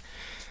thing.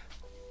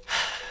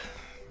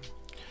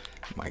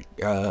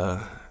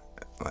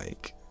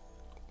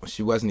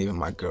 She wasn't even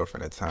my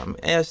girlfriend at the time.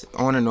 As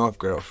on and off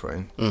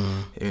girlfriend.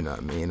 You know what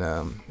I mean?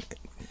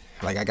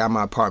 Like, I got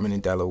my apartment in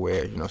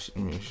Delaware. You know,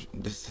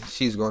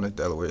 she's going to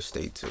Delaware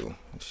State too.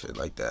 Shit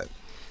like that.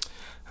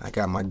 I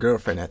got my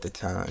girlfriend at the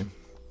time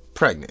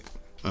pregnant.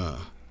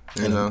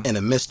 You know? In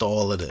the midst of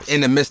all of this.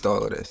 In the midst of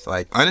all of this.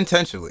 Like,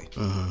 unintentionally.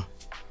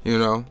 You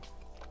know?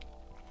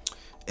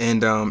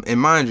 And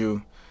mind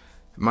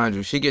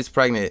you, she gets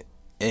pregnant,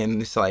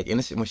 and it's like,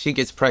 when she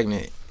gets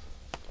pregnant,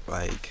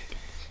 like,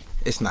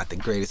 it's not the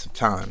greatest of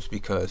times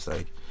because,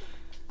 like,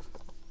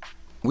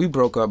 we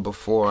broke up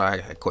before I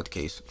had caught the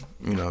case,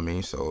 you know what I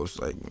mean? So it was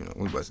like, you know,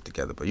 we wasn't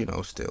together, but, you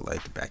know, still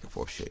like the back and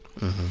forth shit.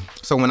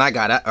 So when I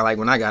got out,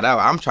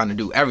 I'm trying to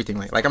do everything.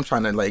 Like I'm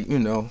trying to, like, you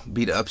know,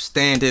 be the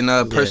upstanding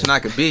person I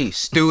could be.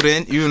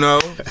 Student, you know,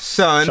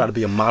 son. Try to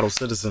be a model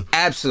citizen.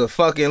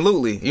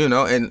 Absolutely, you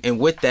know, and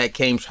with that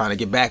came trying to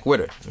get back with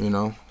her, you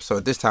know? So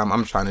at this time,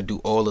 I'm trying to do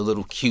all the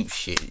little cute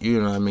shit,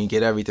 you know what I mean?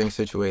 Get everything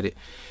situated.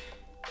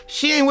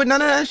 She ain't with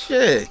none of that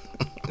shit.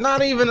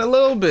 Not even a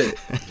little bit,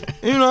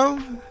 you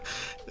know?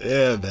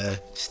 Yeah, man.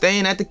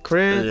 Staying at the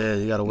crib. Yeah,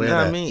 you gotta wear that. You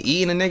know that. what I mean?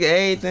 Eating a nigga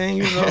everything,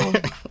 you know?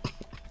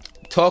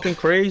 Talking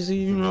crazy,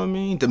 you know what I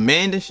mean?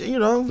 Demanding shit, you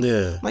know?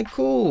 Yeah. Like,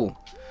 cool.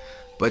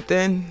 But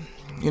then,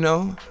 you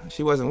know,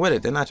 she wasn't with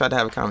it. Then I tried to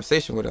have a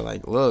conversation with her,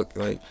 like, look,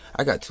 like,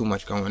 I got too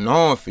much going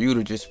on for you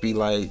to just be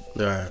like...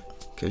 Right.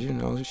 Because, you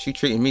know, she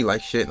treating me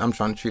like shit, and I'm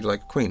trying to treat her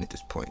like a queen at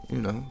this point, you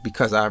know?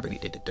 Because I already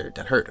did the dirt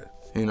that hurt her,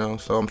 you know?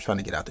 So I'm trying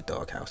to get out the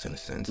doghouse in a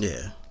sense.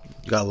 Yeah.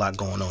 You got a lot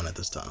going on at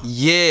this time.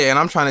 Yeah, and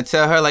I'm trying to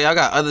tell her, like, I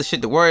got other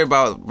shit to worry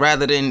about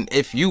rather than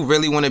if you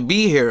really want to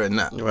be here or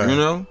not, right. You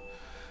know?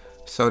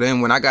 So then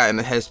when I got in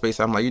the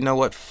headspace, I'm like, you know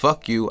what?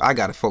 Fuck you. I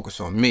got to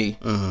focus on me.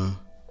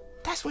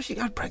 That's when she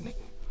got pregnant.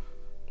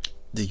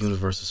 The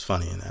universe is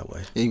funny in that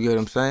way. You get what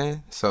I'm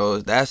saying? So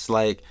that's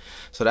why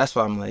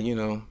I'm like, you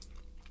know,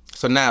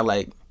 so now,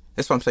 like,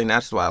 that's what I'm saying.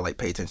 That's why I, like,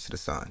 pay attention to the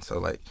signs. So,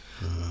 like,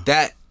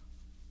 that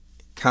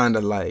kind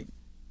of, like,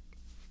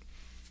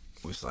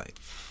 was like,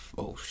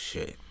 oh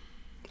shit,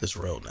 it's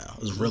real now.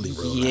 It's really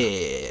real now.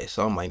 Yeah.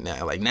 So I'm like,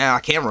 now I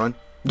can't run.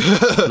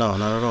 No,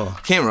 not at all.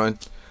 Can't run.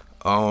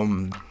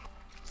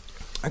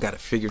 I gotta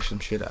figure some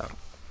shit out.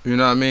 You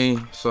know what I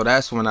mean? So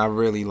that's when I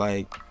really,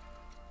 like,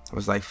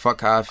 was like,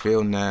 fuck how I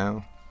feel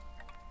now.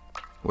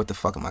 What the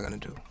fuck am I gonna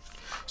do?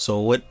 So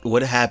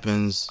what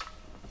happens?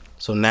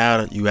 So now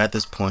that you at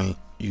this point,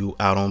 you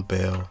out on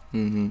bail.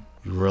 You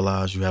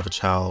realize you have a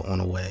child on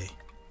the way.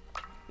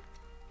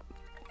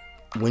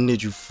 When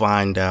did you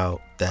find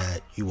out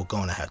that you were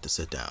going to have to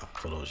sit down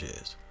for those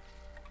years?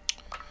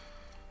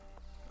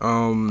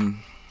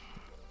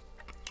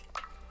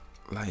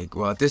 Like,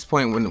 well, at this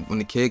point, when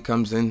the kid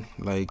comes in,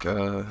 like,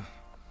 I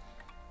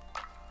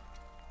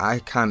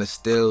kind of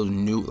still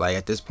knew, like,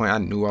 at this point, I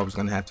knew I was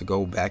going to have to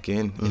go back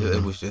in.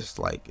 It was just,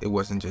 like, it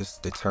wasn't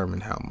just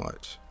determined how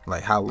much,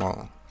 like, how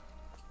long.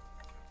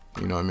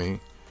 You know what I mean?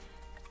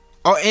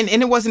 Oh, and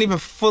it wasn't even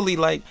fully,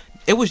 like,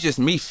 it was just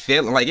me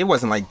feeling, like, it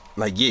wasn't like,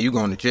 yeah, you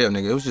going to jail,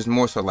 nigga. It was just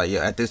more so, like, yeah,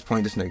 at this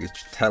point, this nigga's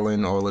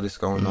telling all of this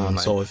going on.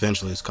 Like, so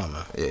eventually it's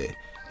coming. Yeah.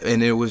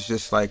 And it was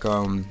just like,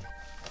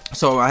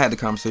 so I had the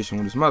conversation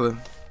with his mother,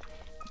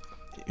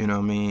 you know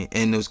what I mean?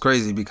 And it was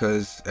crazy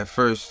because at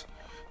first,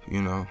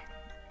 you know,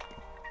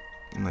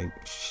 like,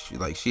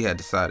 she had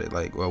decided,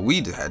 like, well, we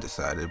had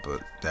decided,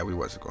 but that we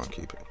wasn't going to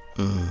keep it.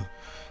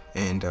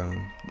 And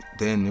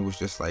then it was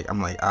just like,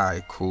 I'm like, all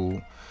right, cool.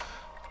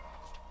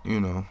 You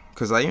know,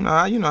 cause like, you know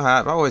how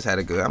I've always had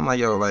a good. I'm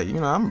like, yo, like, you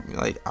know, I'm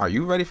like, are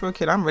you ready for a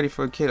kid? I'm ready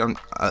for a kid. I'm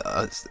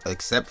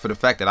except for the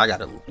fact that I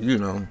gotta, you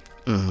know,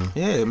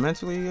 yeah,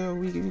 mentally, yeah,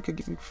 we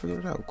could figure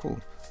it out, cool,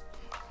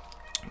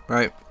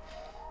 right?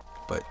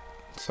 But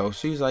so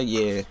she's like,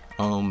 yeah,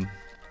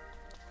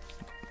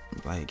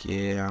 like,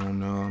 yeah, I don't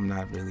know, I'm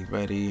not really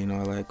ready, you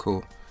know, like,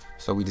 cool.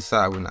 So we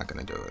decide we're not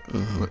gonna do it,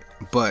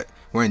 but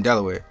we're in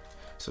Delaware.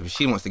 So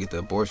she wants to get the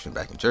abortion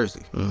back in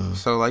Jersey.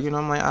 So, like, you know,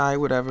 I'm like, all right,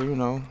 whatever, you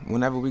know.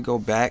 Whenever we go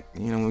back,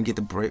 you know, when we get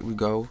the break, we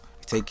go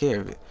take care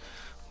of it.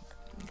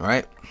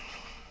 Right?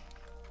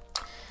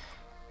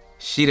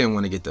 She didn't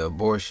want to get the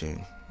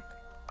abortion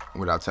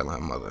without telling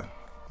her mother.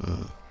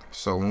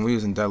 So when we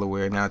was in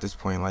Delaware, now at this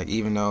point, like,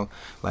 even though,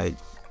 like,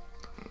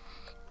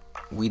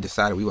 we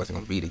decided we wasn't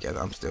going to be together,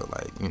 I'm still,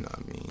 like, you know what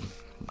I mean?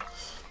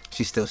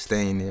 She's still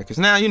staying there. Because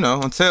now, you know,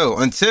 until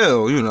right,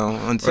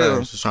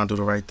 just trying to do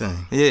the right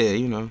thing. Yeah,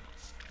 you know.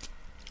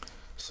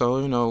 So,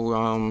 you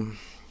know,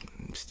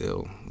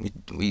 still,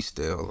 we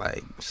still,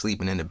 like,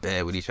 sleeping in the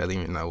bed with each other,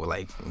 even though,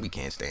 like, we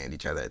can't stand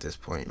each other at this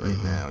point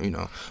right now, you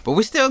know. But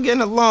we still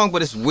getting along,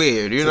 but it's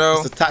weird, you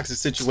know. It's a toxic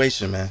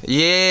situation, man.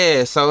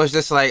 Yeah, so it's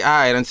just like, all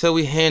right, until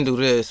we handle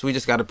this, we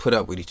just got to put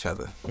up with each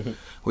other.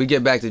 We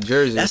get back to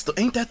Jersey.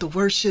 Ain't that the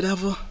worst shit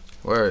ever?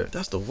 Word.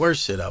 That's the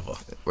worst shit ever.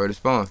 Word is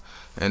spawn.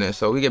 And then,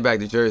 so we get back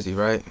to Jersey,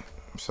 right?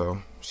 So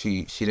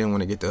she didn't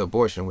want to get the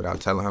abortion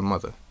without telling her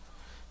mother.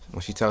 When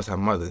she tells her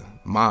mother,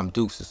 Mom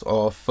Dukes is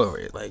all for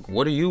it. Like,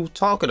 what are you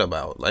talking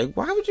about? Like,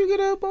 why would you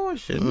get an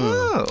abortion?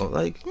 No.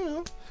 Like,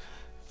 you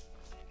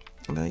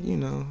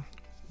know,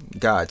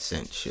 God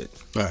sent shit.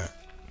 Right.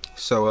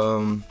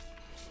 So,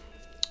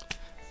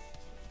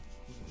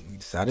 we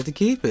decided to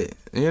keep it,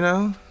 you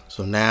know?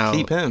 So now...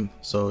 Keep him.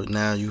 So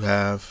now you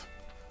have...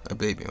 A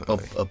baby on the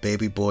way. A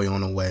baby boy on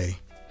the way.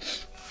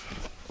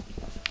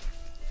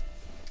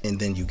 and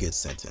then you get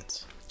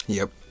sentenced.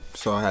 Yep.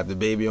 So I have the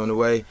baby on the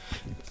way.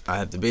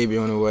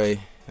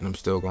 And I'm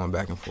still going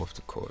back and forth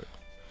to court.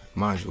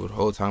 Mind you, the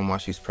whole time while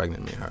she's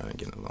pregnant, me and her ain't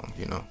getting along,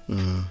 you know?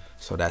 Mm-hmm.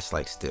 So that's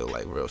like still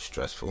like real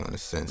stressful in a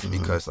sense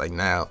because like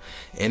now,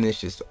 and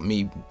it's just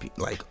me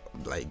like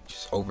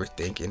just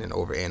overthinking and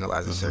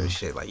overanalyzing certain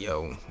shit. Like,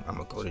 yo, I'm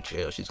gonna go to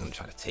jail. She's gonna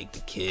try to take the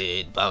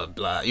kid, blah, blah,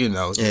 blah, you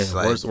know? Yeah,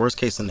 like, worst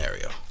case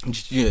scenario.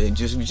 Just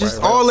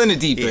Right. all in the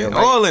deep end. Yeah, right.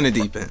 All in the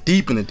deep end.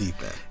 Deep in the deep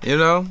end. You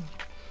know?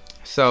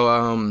 So,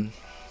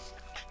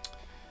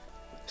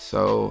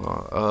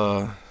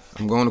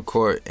 I'm going to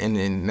court, and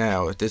then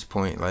now at this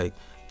point, like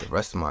the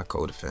rest of my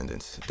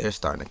co-defendants, they're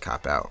starting to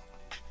cop out.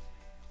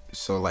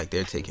 So like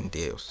they're taking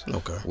deals.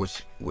 Okay.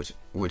 Which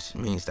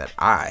means that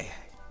I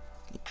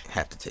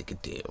have to take a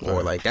deal,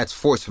 or like that's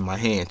forcing my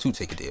hand to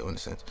take a deal in a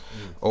sense,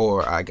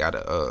 or I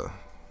gotta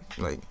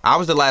like I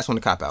was the last one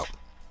to cop out.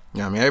 You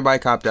know what I mean? Everybody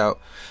copped out,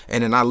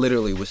 and then I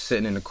literally was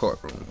sitting in the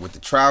courtroom with the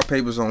trial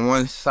papers on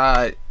one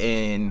side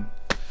and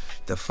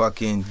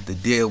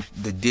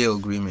the deal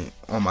agreement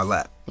on my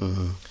lap.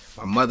 Mm-hmm.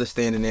 My mother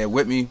standing there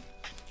with me,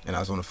 and I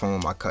was on the phone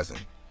with my cousin.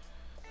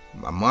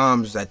 My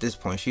mom's at this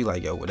point, she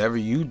like, yo, whatever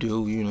you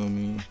do, you know what I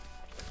mean?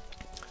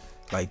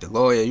 Like the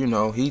lawyer, you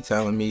know, he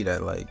telling me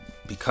that like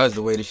because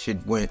the way the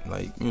shit went,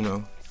 like, you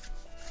know,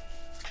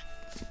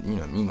 you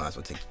might as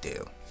well take the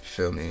deal. You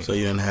feel me? So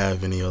you didn't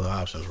have any other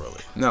options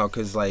really? No,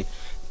 cause like,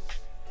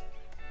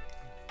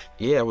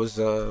 yeah, I was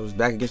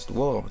back against the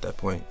wall at that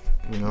point,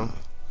 you know.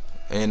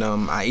 And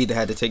I either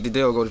had to take the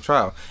deal or go to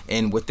trial.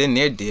 And within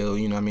their deal,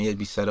 you know what I mean, it'd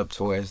be set up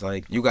to where it's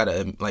like, you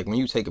gotta, like when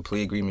you take a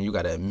plea agreement, you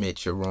gotta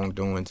admit your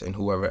wrongdoings and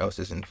whoever else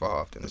is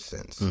involved in a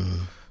sense.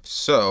 Mm-hmm.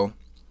 So,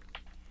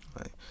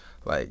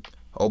 like,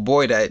 oh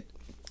boy, that,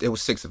 it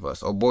was 6 of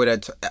us. Oh boy,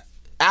 that,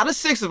 out of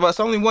 6 of us,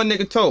 only 1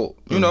 nigga told.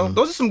 You know,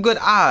 those are some good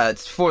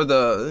odds for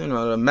the, you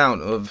know, the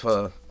amount of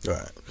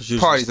right.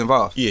 parties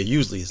involved. Yeah,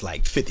 usually it's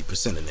like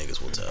 50% of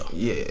niggas will tell.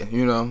 Yeah,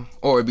 you know,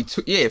 or it'd be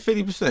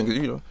 50%, because,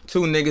 you know,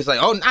 2 niggas like,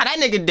 oh, nah, that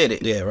nigga did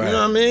it. Yeah, right. You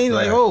know what I mean?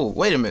 Like, Right. oh,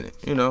 wait a minute,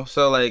 you know,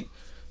 so like,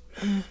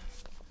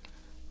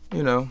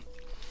 you know,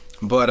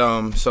 but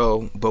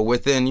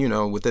within, you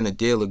know, within the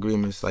deal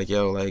agreements, like,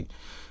 yo, like,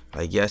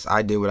 yes,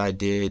 I did what I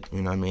did,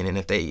 you know what I mean? And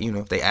if they, you know,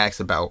 if they ask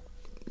about,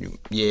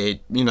 yeah,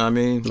 you know what I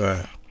mean?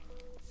 Right.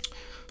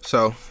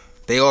 So,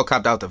 they all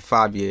copped out to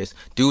 5 years.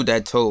 Dude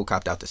that told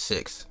copped out to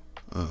 6.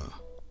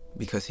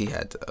 Because he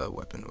had a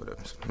weapon or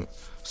whatever.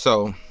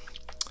 So,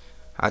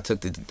 I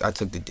took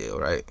the deal,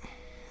 right?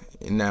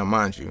 And now,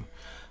 mind you,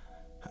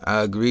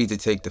 I agreed to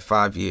take the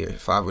 5 year,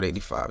 5 with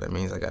 85. That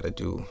means I got to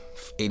do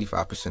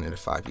 85% of the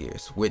 5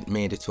 years with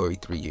mandatory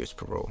 3 years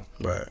parole.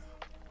 Right.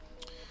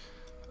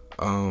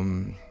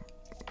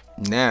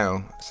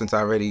 Now, since I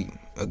already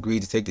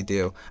agreed to take the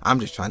deal, I'm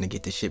just trying to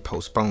get this shit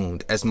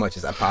postponed as much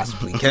as I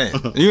possibly can.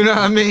 You know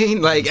what I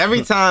mean? Like,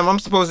 every time I'm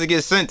supposed to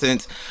get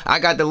sentenced, I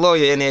got the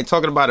lawyer in there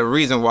talking about a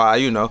reason why,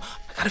 you know,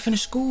 I gotta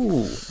finish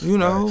school, you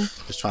know?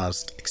 Right. Just trying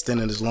to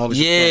extend it as long as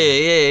Yeah,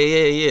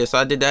 you can. So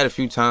I did that a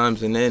few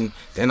times, and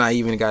then I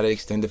even got it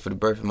extended for the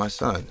birth of my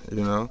son,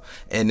 you know?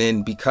 And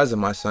then because of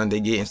my son,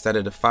 instead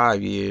of the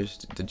 5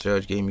 years, the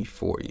judge gave me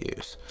 4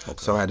 years.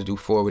 Okay. So I had to do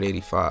 4 with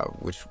 85,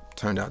 which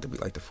turned out to be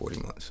like the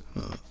 40 months.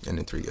 And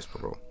then 3 years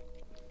parole.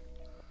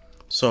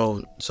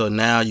 So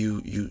now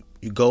you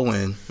go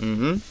in.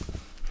 Mm-hmm.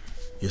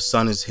 Your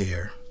son is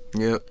here.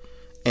 Yep.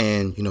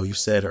 And, you know, you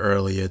said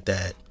earlier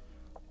that,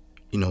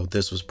 you know,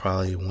 this was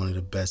probably one of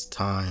the best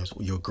times.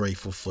 You're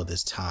grateful for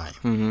this time.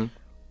 Mm-hmm.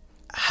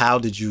 How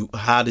did you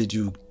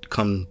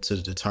come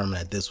to determine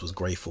that this was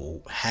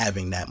grateful,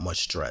 having that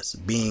much stress,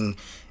 being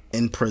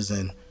in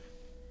prison,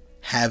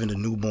 having a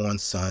newborn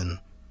son,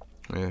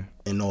 Yeah.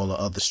 and all the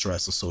other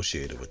stress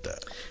associated with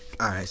that?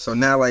 All right, so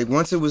now, like,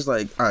 once it was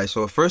like, all right,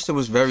 so at first it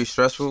was very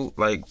stressful.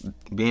 Like,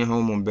 being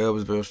home on bail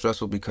was very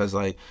stressful because,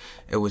 like,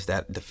 it was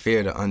the fear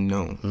of the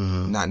unknown.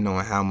 Not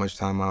knowing how much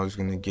time I was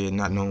going to get,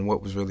 not knowing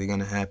what was really going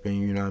to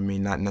happen, you know what I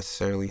mean? Not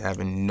necessarily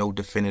having no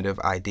definitive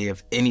idea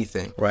of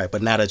anything. Right,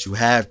 but now that you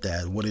have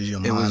that, what is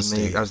your mind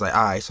state? I was like,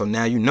 all right, so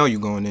now you know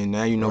you're going in.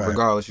 Now you know, Right.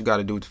 regardless, you got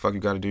to do what the fuck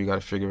you got to do. You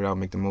got to figure it out,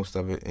 make the most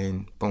of it,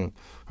 and boom,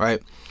 right?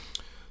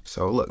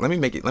 So look, let me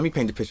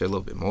paint the picture a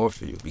little bit more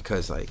for you,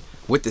 because like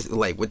with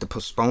the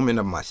postponement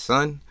of my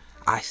son,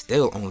 I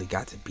still only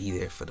got to be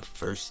there for the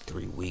first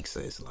 3 weeks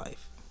of his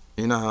life.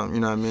 You know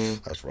what I mean?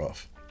 That's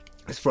rough.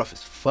 It's rough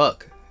as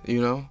fuck,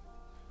 you know?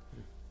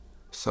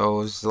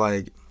 So it's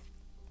like,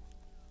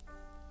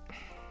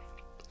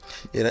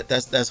 Yeah,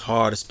 that's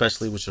hard,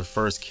 especially with your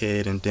first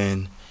kid, and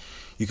then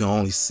you can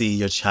only see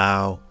your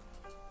child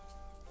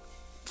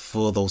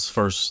for those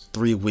first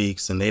 3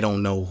 weeks, and they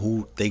don't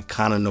know they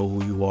kind of know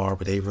who you are,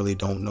 but they really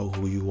don't know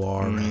who you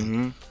are.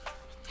 And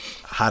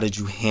how did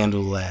you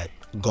handle that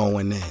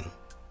going in,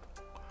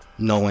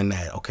 knowing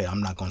that, okay,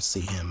 I'm not going to see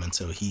him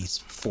until he's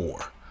 4?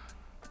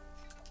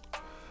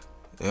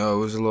 you know, it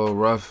was a little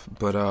rough,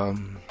 but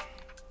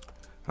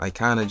like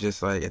kind of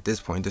just like at this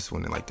point, this is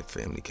when like the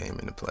family came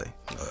into play.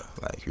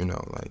 Like you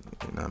know what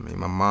I mean.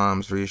 My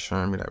mom's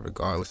reassuring me that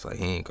regardless, like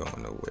he ain't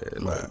going nowhere.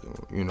 Like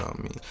you know what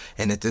I mean.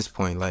 And at this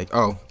point, like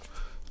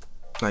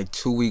like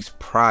 2 weeks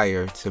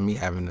prior to me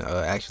having to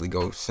actually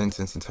go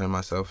sentence and turn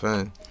myself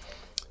in,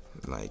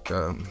 like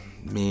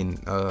me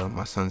and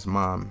my son's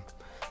mom,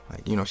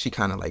 like you know, she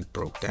kind of like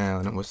broke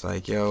down and was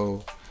like,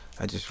 yo,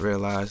 I just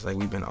realized like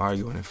we've been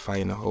arguing and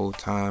fighting the whole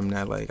time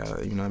that like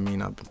you know what I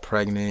mean, I've been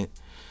pregnant,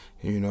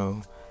 you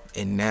know,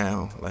 and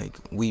now like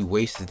we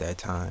wasted that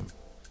time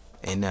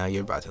and now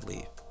you're about to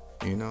leave,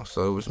 you know.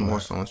 So it was more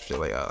so on shit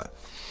like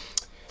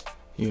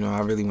you know, I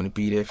really want to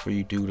be there for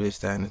you, do this,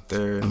 that, and the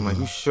third. I'm like,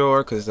 you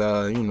sure? Because,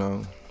 you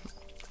know.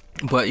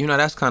 But, you know,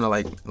 that's kind of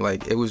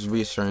like, it was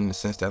reassuring in the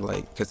sense that,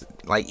 like, because,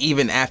 like,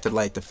 even after,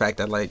 like, the fact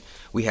that, like,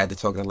 we had to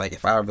talk that, like,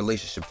 if our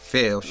relationship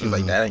failed, she's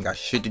like, that ain't got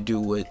shit to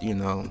do with, you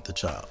know. The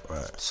child,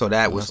 right. So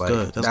that was, that's like,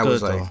 good. That's that good,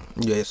 was, like,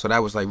 though. yeah, so that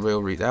was, like,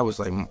 that was,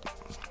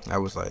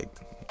 like,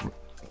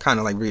 kind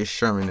of, like,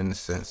 reassuring in a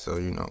sense. So,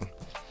 you know,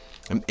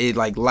 it,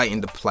 like,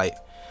 lightened the plight.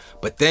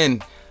 But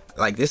then,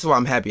 like, this is why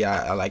I'm happy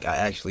I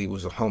actually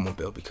was a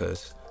homobile,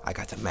 because I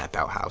got to map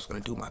out how I was going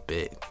to do my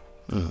bid.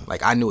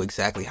 Like, I knew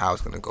exactly how I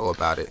was going to go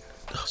about it.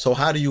 So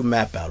how do you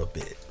map out a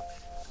bid?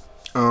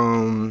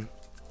 Alright,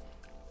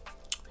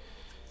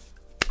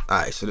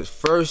 so the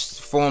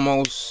first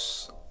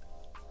foremost,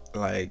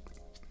 like,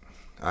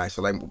 alright,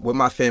 so like with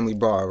my family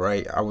bar,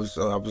 right? I was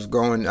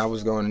going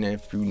in there a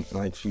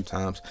few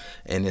times,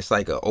 and it's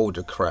like an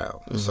older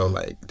crowd. So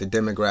like the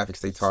demographics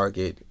they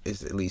target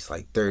is at least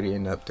like 30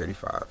 and up,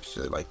 35,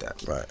 shit like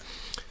that. Right.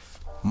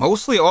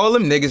 Mostly all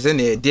them niggas in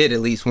there did at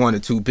least 1 or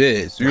 2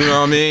 bids. You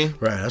know what I mean?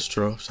 Right, that's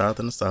true. Shout out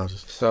to nostalgia.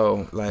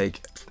 So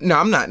like, no,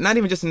 I'm not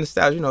even just in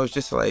nostalgia. You know, it's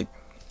just like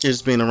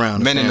Just being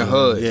around men in the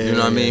hood. Yeah, you know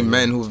what I mean? yeah.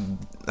 Men who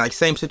like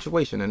same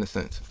situation in a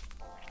sense.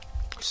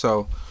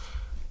 So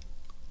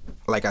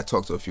like I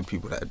talked to a few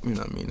people that, you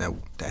know what I mean,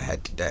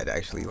 that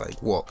actually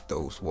like walked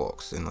those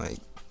walks and like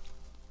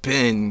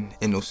been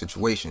in those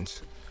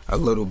situations a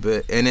little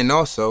bit. And then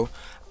also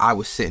I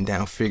was sitting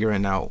down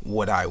figuring out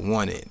what I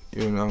wanted,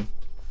 you know?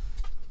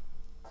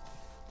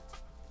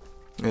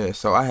 Yeah,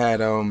 so I had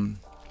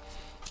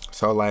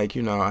so like,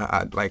 you know,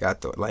 I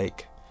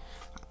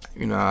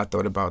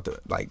thought about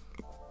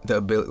the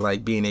ability,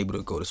 like being able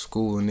to go to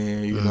school in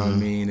there, you know what I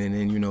mean? And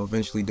then, you know,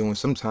 eventually doing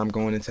some time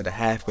going into the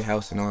halfway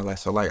house and all that.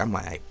 So like, I'm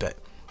like, I bet,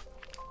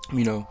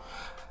 you know,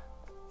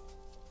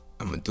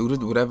 I'm gonna do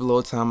whatever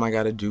little time I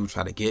gotta do,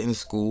 try to get in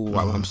school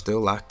while I'm still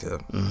locked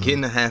up, get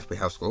in the halfway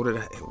house, while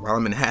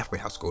I'm in the halfway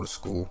house, go to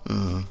school,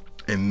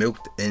 and milk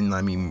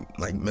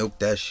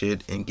that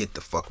shit and get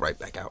the fuck right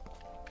back out,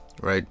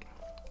 right?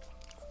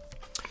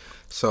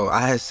 So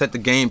I had set the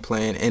game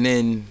plan,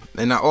 and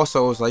I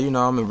also was like, you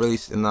know,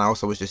 and I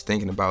also was just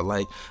thinking about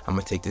like, I'm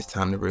gonna take this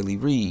time to really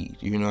read,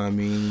 you know what I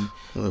mean?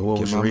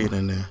 What was you reading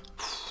in there?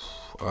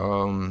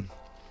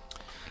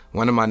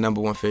 One of my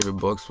number one favorite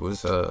books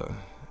was I'm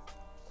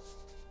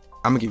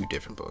gonna give you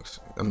different books.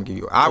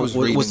 Reading.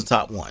 What's the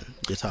top one?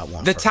 Your top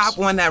one. The first. top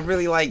one that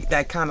really like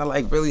that kind of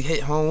like really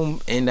hit home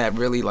and that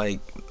really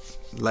like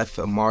left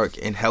a mark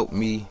and helped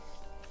me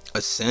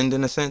ascend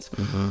in a sense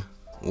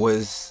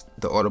was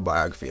the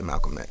autobiography of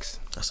Malcolm X.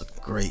 That's a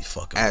great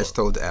fucking As book.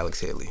 told to Alex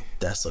Haley.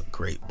 That's a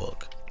great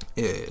book.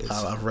 Yeah,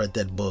 I've read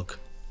that book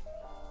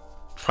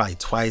probably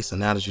twice, and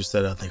now that you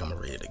said it, I think I'm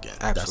gonna read it again.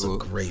 Absolutely.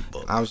 That's a great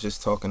book. I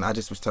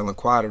just was telling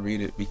Qua to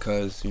read it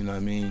because, you know what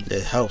I mean?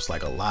 It helps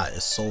like a lot.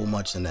 It's so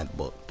much in that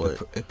book,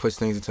 but It puts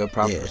things into a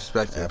proper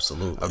perspective.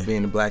 Absolutely. Of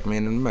being a black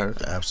man in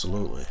America.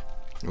 Absolutely.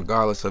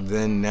 Regardless of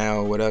then,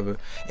 now, whatever.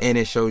 And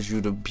it shows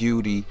you the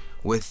beauty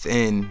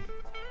within,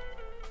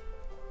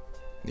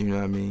 you know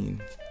what I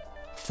mean,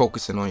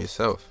 focusing on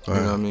yourself. You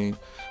know what I mean?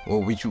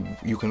 Well,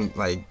 you can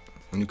like,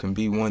 you can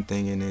be one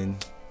thing and then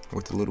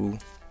with the little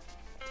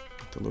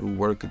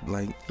work,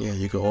 like, yeah,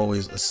 you could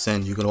always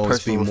ascend. You could always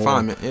be personal more.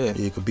 refinement, yeah.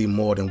 You could be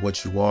more than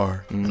what you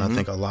are. And I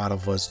think a lot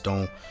of us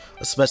don't,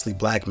 especially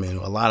black men,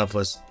 a lot of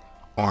us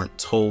aren't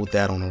told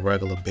that on a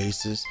regular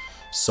basis.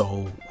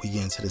 So we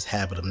get into this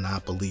habit of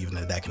not believing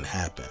that can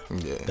happen.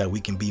 Yeah. That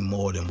we can be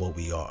more than what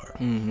we are.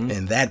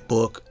 And that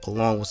book,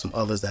 along with some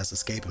others that's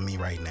escaping me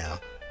right now,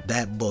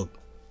 that book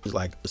is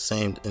like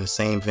in the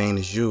same vein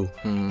as you.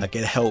 Like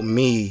it helped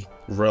me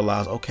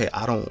realize, okay,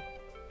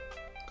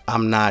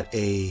 I'm not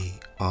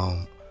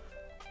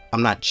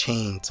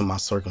chained to my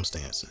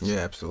circumstances. Yeah,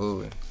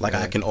 absolutely. Like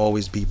yeah. I can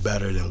always be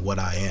better than what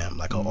I am.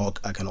 Like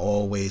I can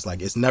always,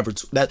 like, it's never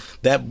too,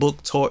 that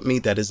book taught me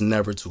that it's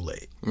never too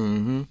late.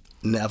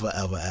 Never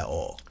ever at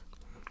all.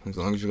 As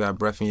long as you got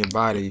breath in your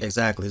body.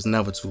 Exactly. It's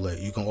never too late.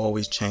 You can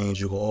always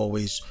change. You can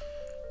always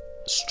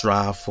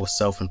strive for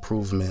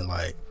self-improvement.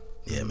 Like,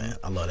 yeah, man,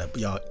 I love that.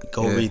 But y'all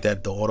go read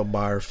that, the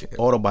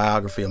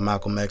autobiography of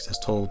Malcolm X as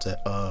told to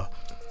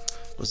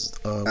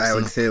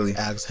Alex Haley.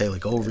 Alex Haley.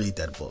 Go read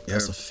that book.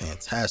 That's a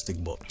fantastic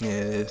book.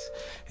 Yeah,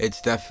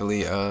 it's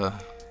definitely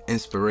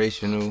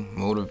inspirational,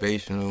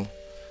 motivational,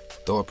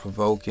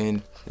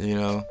 thought-provoking, you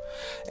know.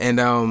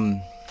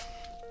 And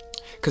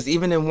Because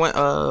even in one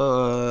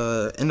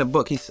in the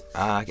book,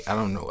 I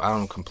don't know, I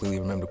don't completely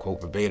remember the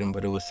quote verbatim,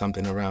 but it was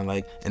something around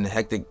like, in the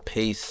hectic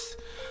pace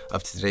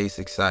of today's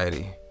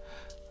society,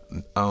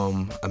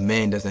 a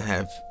man doesn't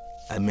have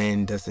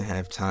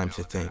time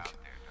to think.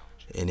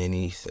 And then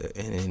he said,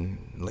 and then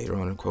later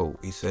on in the quote,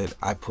 he said,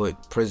 I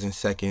put prison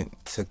second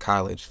to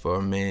college for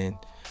a man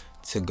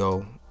to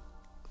go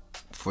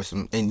for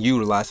some and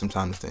utilize some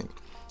time to think.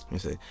 He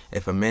said,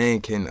 if a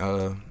man can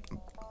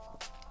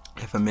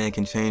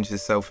change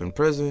himself in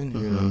prison,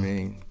 you know what I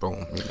mean,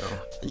 boom, you know.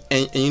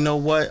 And you know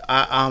what?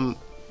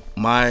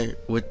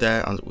 With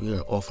that,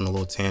 we're off on a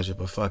little tangent,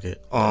 but fuck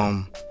it.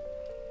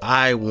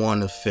 I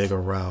want to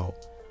figure out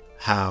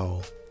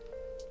how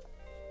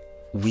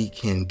we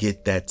can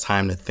get that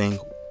time to think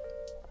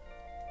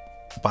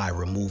by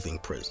removing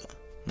prison.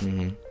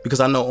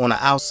 Because I know on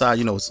the outside,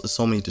 you know, it's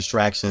so many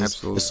distractions.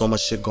 Absolutely. There's so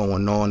much shit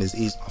going on. It's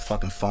easy, our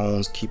fucking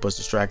phones keep us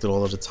distracted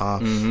all of the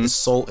time.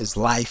 It's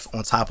life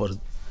on top of,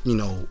 you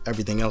know,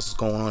 everything else is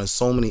going on. There's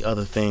so many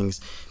other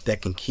things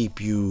that can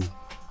keep you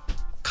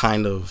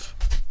kind of,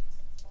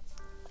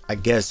 I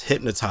guess,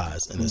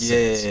 hypnotized in a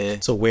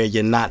sense, to where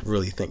you're not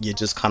really thinking. You're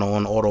just kind of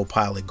on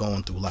autopilot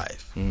going through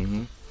life.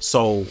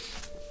 So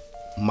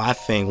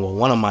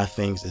one of my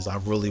things is I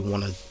really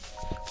want to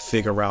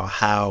figure out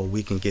how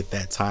we can get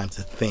that time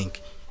to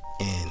think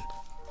and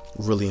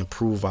really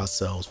improve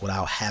ourselves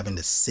without having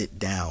to sit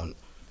down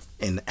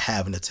and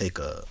having to take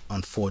a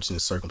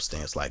unfortunate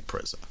circumstance like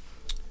prison.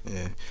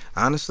 Yeah,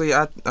 honestly,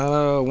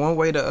 one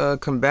way to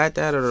combat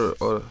that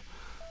or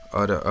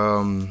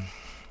to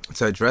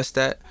address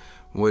that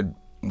would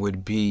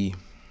be,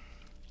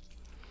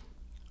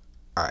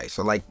 all right.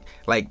 So like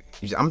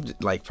I'm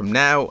like, from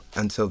now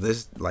until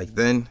this, like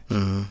then,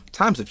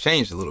 times have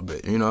changed a little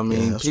bit. You know what I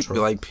mean?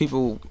 Yeah,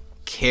 people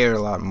care a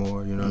lot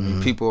more. You know what I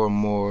mean? People are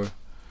more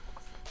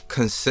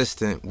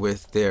consistent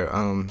with their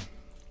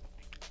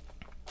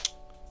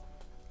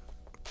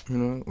you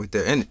know, with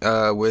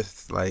their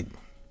with like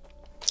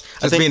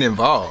just being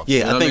involved.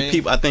 Yeah, you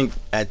know I think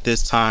at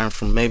this time,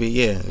 from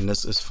maybe, and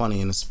this is funny,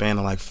 in the span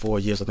of like 4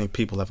 years, I think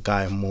people have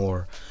gotten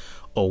more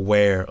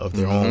aware of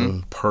their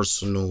own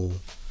personal,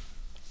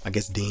 I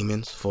guess,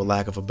 demons, for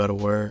lack of a better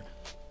word.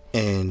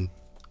 And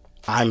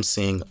I'm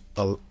seeing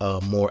a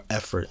more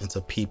effort into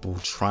people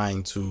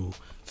trying to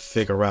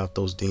figure out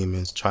those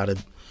demons, try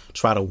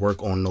to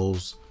work on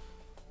those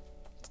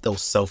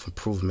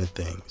self-improvement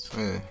things.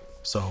 Yeah.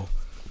 So,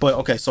 but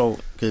okay, so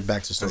get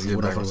back to the story. Let's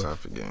get back on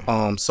topic,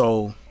 yeah.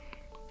 So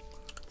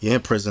you're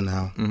in prison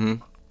now. Mm-hmm.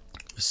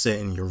 You're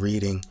sitting, you're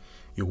reading,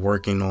 you're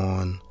working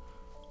on,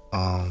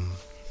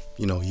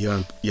 you know,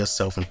 your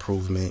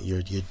self-improvement.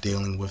 You're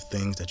dealing with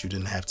things that you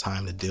didn't have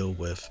time to deal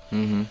with.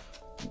 Mm-hmm.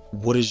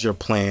 What is your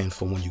plan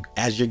for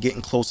as you're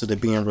getting closer to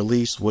being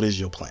released? What is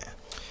your plan?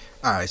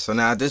 All right, so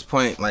now at this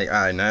point,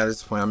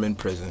 I'm in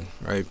prison,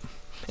 right?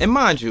 And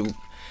mind you,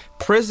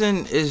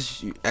 prison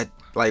is at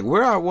like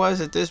where I was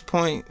at this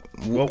point.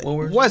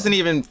 Wasn't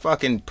even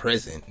fucking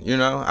prison, you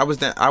know. I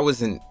was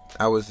in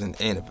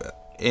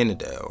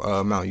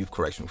Annandale, Mount Youth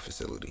Correctional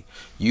Facility.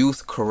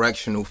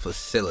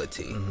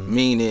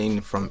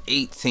 Meaning from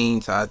 18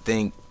 to I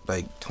think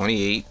like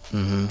 28,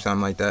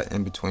 something like that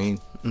in between.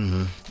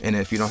 And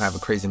if you don't have a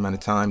crazy amount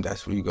of time,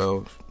 that's where you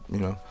go, you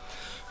know.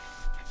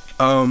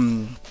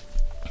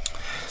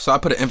 So I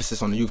put an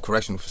emphasis on the Youth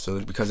Correctional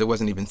Facility because it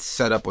wasn't even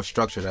set up or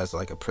structured as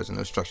like a prison. It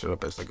was structured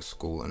up as like a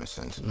school in a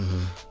sense.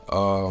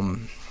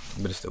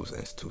 But it still was an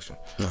institution.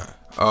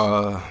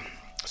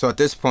 So at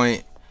this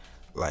point,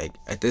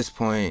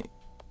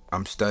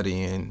 I'm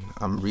studying,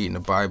 I'm reading the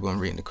Bible, I'm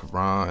reading the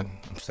Quran,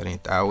 I'm studying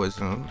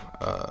Taoism,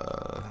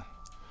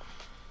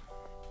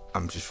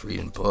 I'm just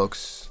reading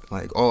books,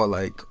 like all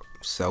like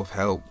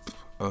self-help,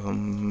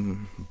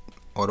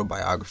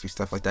 autobiography,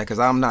 stuff like that, because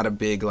I'm not a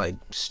big like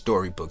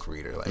storybook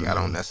reader. Like I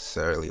don't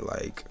necessarily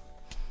like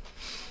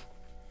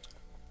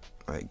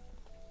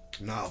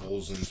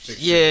novels and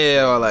fiction.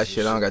 Yeah, all that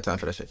shit. I don't got time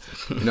for that shit.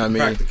 You know what I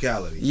mean?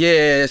 Practicality.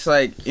 Yeah, it's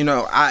like,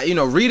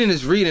 reading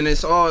is reading.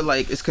 It's all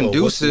like, it's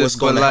conducive. What's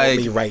going to help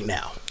me right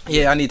now?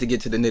 Yeah, I need to get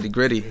to the nitty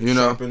gritty. You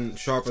know,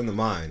 sharpen the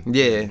mind.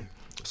 Yeah.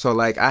 So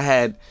like, I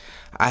had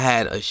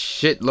a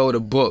shitload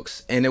of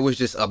books, and it was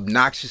just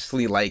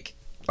obnoxiously like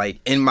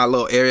in my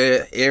little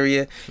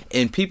area,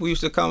 and people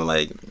used to come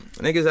like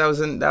niggas that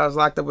was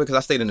locked up with, because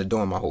I stayed in the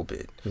dorm my whole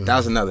bit. That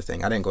was another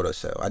thing. I didn't go to a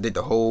cell. I did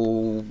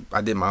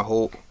my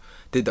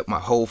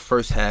whole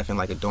first half in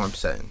like a dorm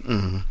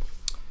setting,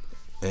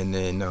 and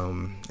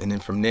then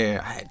from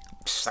there I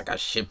got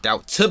shipped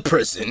out to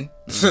prison,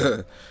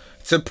 to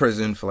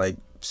prison for like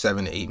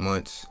 7 to 8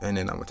 months, and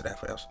then I went to the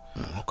halfway house.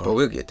 Okay. But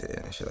we'll get to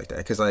that and shit like that,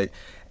 because like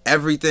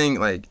everything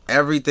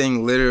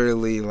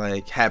literally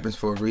like happens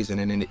for a reason,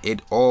 and then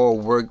it all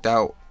worked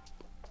out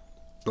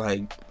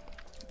like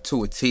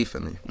to a T for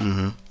me.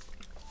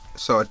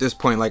 So at this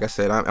point, like I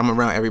said, I'm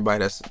around everybody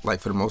that's like,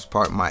 for the most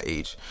part, my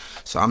age.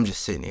 So I'm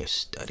just sitting there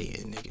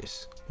studying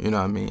niggas. You know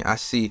what I mean?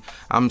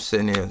 I'm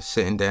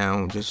sitting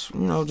down, just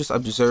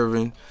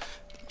observing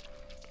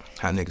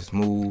how niggas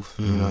move.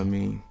 You know what I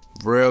mean?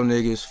 real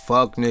niggas,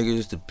 fuck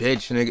niggas, the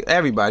bitch niggas,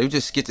 everybody. You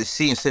just get to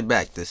see and sit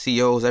back, the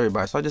CEOs,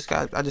 everybody. So I just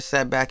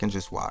sat back and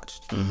just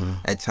watched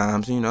at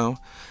times, you know,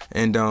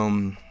 and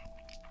and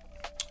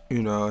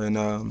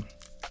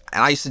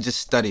I used to just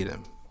study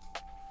them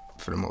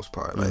for the most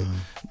part, like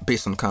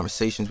based on the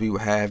conversations we would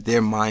have,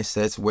 their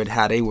mindsets,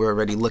 how they were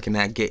already looking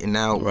at getting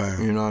out, right.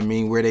 You know what I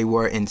mean, where they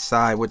were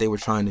inside, what they were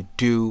trying to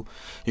do,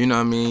 you know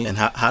what I mean. And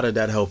how did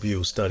that help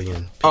you studying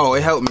people? Oh,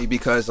 it helped me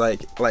because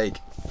like all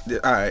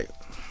right,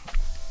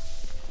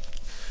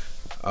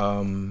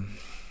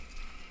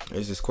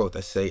 there's this quote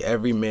that say,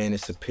 every man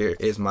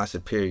is my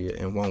superior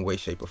in one way,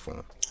 shape, or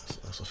form.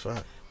 That's a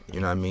fact. You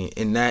know what I mean?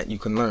 In that, you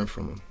can learn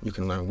from them. You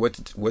can learn what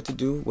to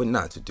do, what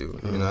not to do.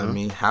 You know what I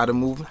mean? How to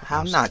move,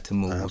 how not to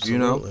move. Absolutely. You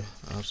know?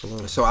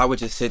 Absolutely. So I would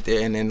just sit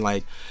there and then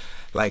like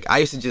I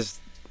used to just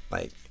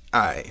like,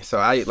 all right. So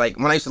I like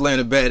when I used to lay in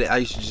the bed, I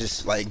used to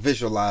just like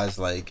visualize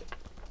like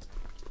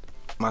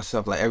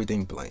myself, like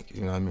everything blank.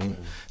 You know what I mean?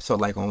 So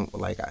like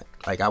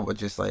I would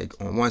just like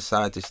on one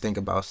side just think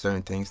about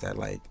certain things that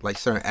like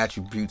certain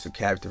attributes or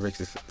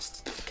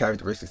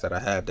characteristics that I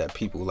have that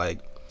people like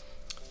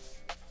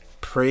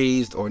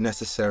praised or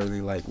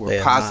necessarily like were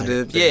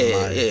positive.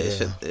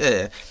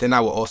 Yeah. Then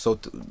I would also,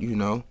 you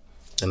know,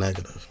 the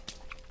negative.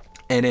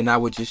 And then I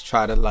would just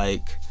try to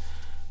like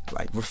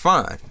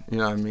refine, you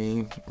know what I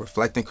mean?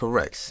 Reflect and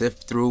correct,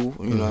 sift through,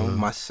 you know,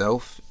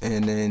 myself,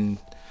 and then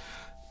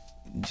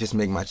just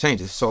make my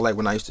changes. So like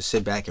when I used to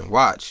sit back and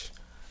watch,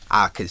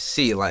 I could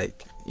see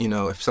like, you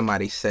know, if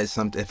somebody said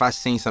something, if I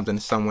seen something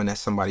to someone that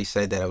somebody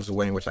said that was the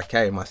way in which I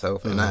carried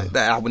myself, and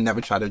that I would never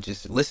try to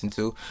just listen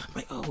to. I'm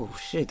like, oh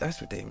shit,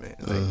 that's what they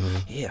meant. Like,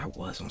 yeah, I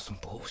was on some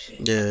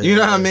bullshit. Yeah, you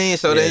know what I mean?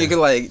 So then you could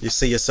like, you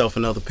see yourself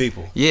in other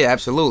people. Yeah,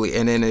 absolutely.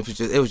 And then it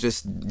was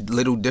just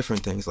little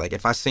different things. Like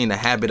if I seen the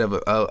habit of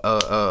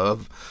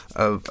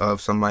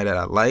somebody that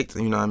I liked,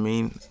 you know what I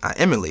mean? I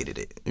emulated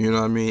it. You know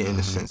what I mean? In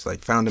a sense,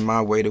 like found in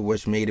my way to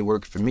which made it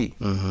work for me.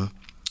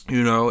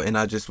 You know, and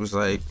I just was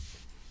like,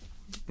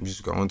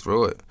 just going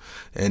through it,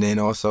 and then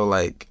also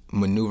like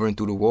maneuvering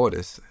through the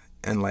waters,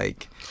 and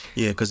like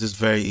because it's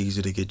very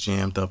easy to get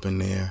jammed up in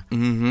there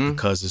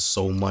because there's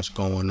so much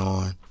going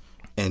on,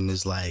 and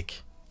it's like,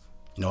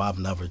 you know, I've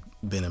never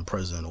been in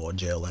prison or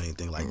jail or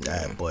anything like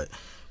that, but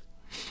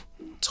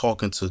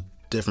talking to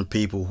different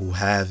people who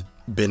have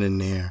been in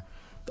there,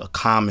 a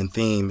common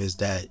theme is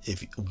that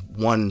if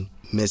one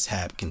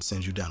mishap can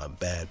send you down a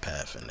bad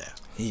path in there.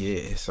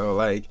 Yeah, so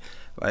like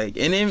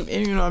and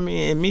you know what I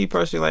mean, and me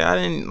personally, like I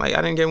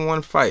didn't get in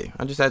one fight.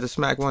 I just had to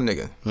smack one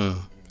nigga.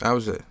 That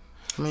was it.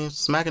 I mean,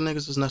 smacking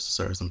niggas is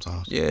necessary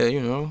sometimes. Yeah,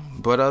 you know.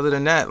 But other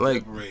than that,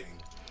 like Liberating.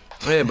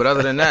 yeah, but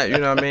other than that, you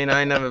know what I mean,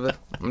 I ain't never get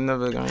in no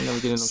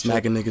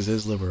smacking shit. niggas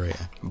is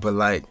liberating. But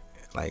like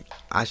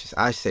I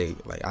say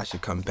I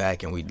should come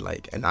back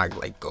and I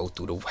like go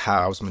through the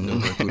how I was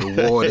maneuvering through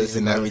the waters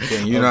and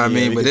everything. You know what I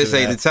mean? But this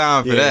ain't the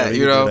time for that,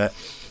 you know.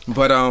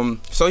 But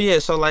so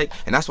like,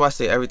 and that's why I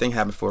say everything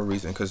happened for a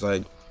reason, cause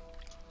like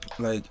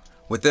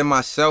within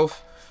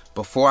myself,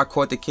 before I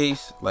caught the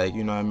case, like,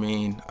 you know what I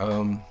mean,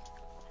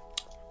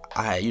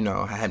 I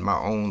had my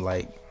own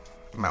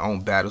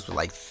battles with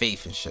like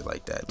faith and shit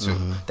like that too.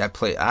 That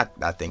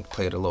I think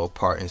played a little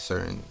part in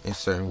certain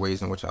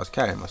ways in which I was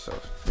carrying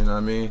myself. You know what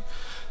I mean?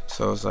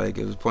 So it's like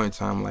it was a point in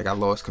time like I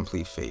lost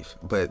complete faith,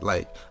 but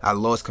like I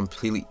lost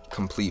complete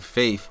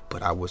faith,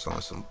 but I was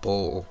on some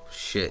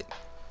bullshit.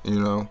 You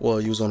know?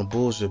 Well, you was on a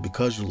bullshit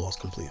because you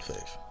lost complete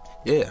faith.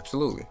 Yeah,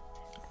 absolutely.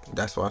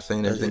 That's why I'm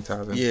saying everything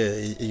ties in. Yeah,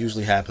 it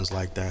usually happens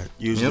like that.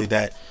 Usually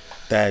that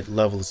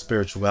level of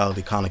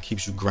spirituality kind of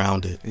keeps you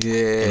grounded.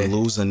 Yeah. And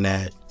losing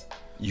that,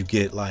 you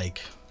get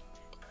like,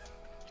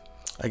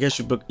 I guess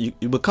you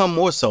become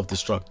more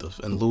self-destructive,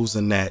 and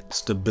losing that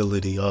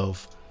stability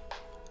of,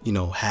 you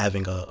know,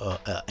 having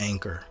a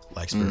anchor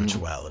like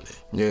spirituality.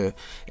 Yeah,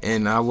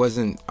 and I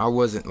wasn't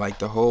like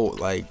the whole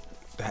like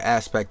the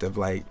aspect of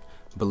like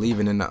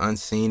believing in the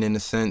unseen in a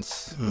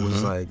sense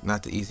was like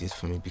not the easiest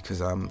for me,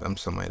 because I'm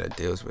somebody that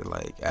deals with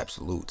like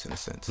absolutes in a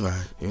sense.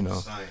 Right. You know,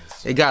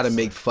 science. It gotta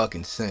make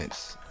fucking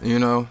sense. You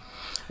know.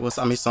 Well,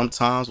 I mean,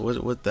 sometimes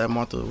with that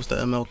what's the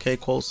MLK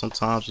quote?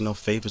 Sometimes, you know,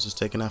 faith is just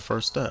taking that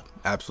first step.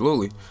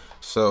 Absolutely.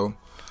 So,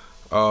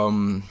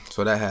 so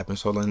that happened.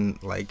 So then,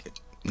 like,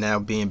 now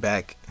being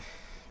back,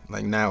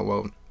 like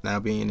now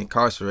being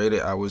incarcerated,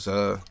 I was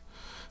going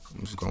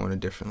to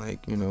different,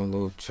 like, you know,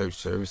 little church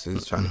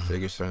services, trying to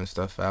figure certain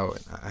stuff out.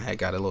 I had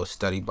got a little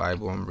study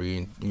Bible. I'm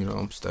reading, you know,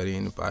 I'm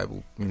studying the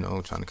Bible, you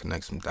know, trying to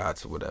connect some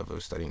dots or whatever,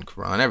 studying the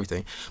Quran,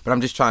 everything. But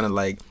I'm just trying to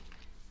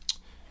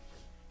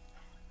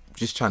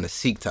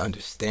seek to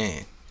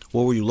understand.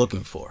 What were you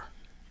looking for?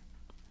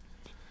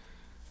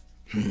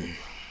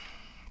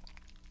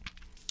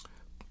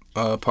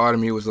 Part of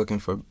me was looking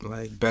for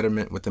like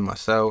betterment within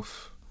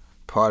myself.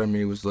 Part of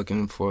me was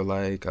looking for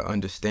like an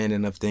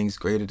understanding of things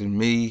greater than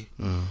me.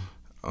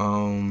 You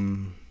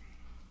wanted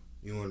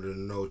to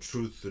know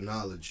truth or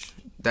knowledge.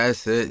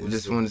 That's it.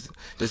 Just wanted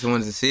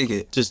to seek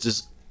it.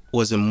 Just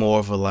was it more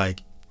of a like?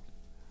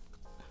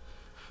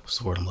 what's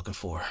the word I'm looking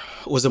for?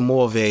 Was it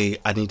more of a,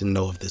 I need to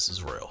know if this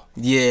is real?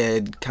 Yeah,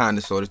 kind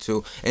of, sort of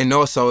too. And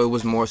also, it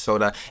was more so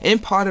that,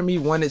 and part of me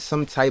wanted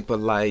some type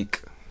of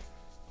like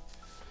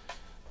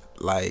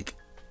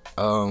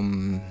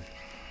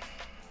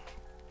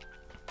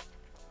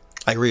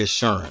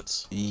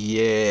reassurance.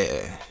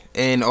 Yeah.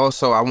 And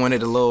also, I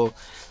wanted a little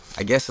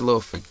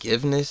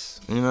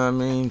forgiveness, you know what I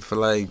mean? For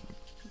like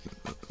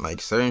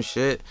certain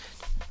shit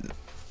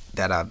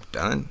that I've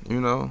done,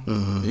 you know?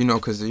 Mm-hmm. You know,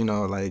 because, you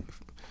know, like,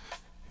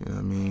 you know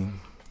what I mean?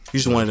 You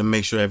just wanted to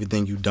make sure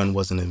everything you done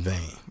wasn't in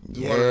vain.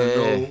 You wanted to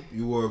know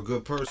you were a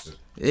good person.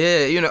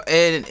 Yeah, you know,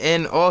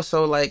 and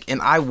also, like, and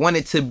I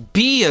wanted to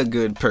be a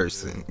good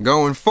person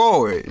going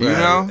forward, you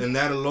know? And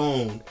that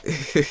alone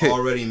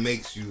already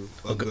makes you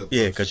a good person.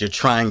 Yeah, because you're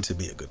trying to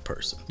be a good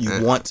person.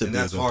 You want to be a good person. And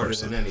that's harder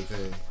than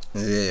anything.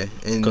 Yeah,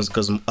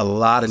 because a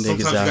lot of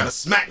niggas sometimes you gotta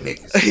smack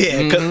niggas. Yeah,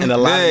 and a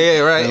lot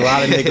right. and a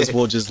lot of niggas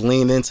will just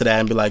lean into that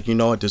and be like, you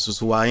know what, this is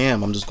who I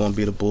am. I'm just gonna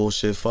be the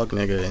bullshit fuck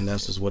nigga, and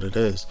that's just what it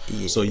is.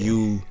 Yeah. So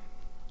you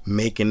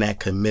making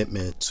that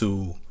commitment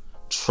to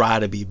try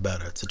to be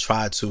better, to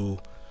try to,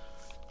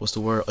 what's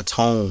the word,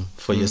 atone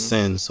for your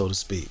sins, so to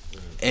speak.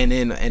 And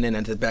then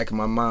at the back of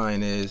my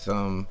mind is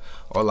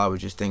all I was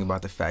just thinking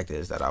about the fact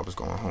is that I was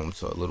going home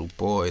to a little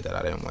boy that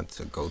I didn't want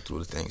to go through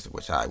the things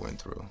which I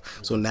went through.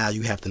 So now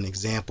you have an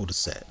example to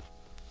set.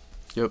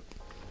 Yep.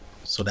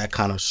 So that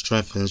kind of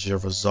strengthens your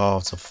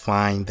resolve to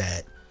find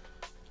that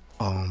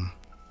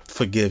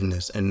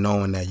forgiveness and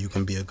knowing that you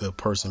can be a good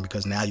person,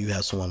 because now you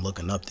have someone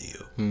looking up to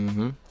you.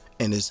 Mm-hmm.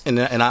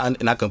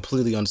 And I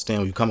completely understand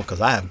where you come from,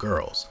 because I have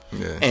girls.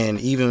 Yeah.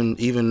 And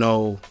even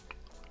though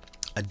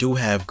I do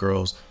have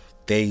girls,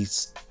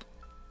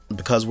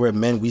 because we're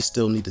men, we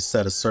still need to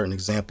set a certain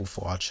example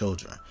for our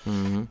children.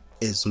 Mm-hmm.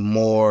 It's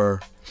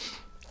more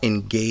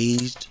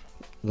engaged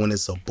when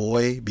it's a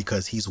boy,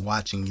 because he's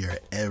watching your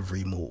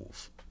every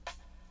move.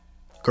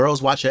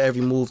 Girls watch your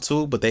every move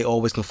too, but they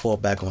always can fall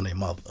back on their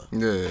mother.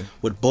 Yeah.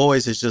 With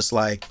boys, it's just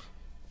like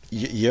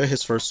you're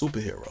his first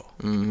superhero.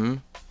 Mm-hmm.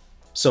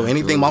 So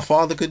anything my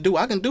father could do,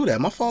 I can do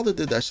that. My father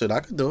did that shit, I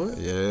could do it.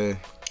 Yeah.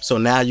 So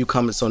now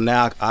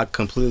I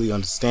completely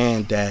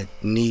understand that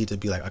need to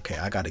be like, okay,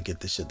 I got to get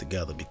this shit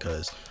together,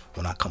 because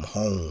when I come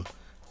home,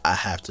 I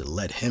have to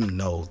let him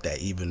know that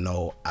even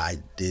though I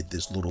did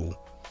this little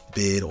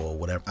bid or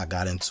whatever I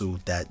got into,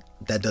 that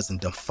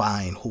doesn't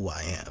define who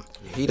I am.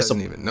 He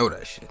doesn't even know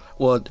that shit.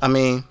 Well, I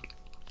mean,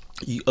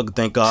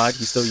 thank God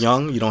he's still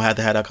young. You don't have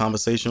to have that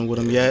conversation with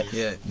him yet.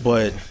 Yeah.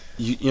 But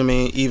you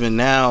mean, even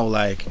now,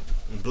 like,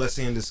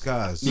 blessing in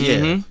disguise. Yeah.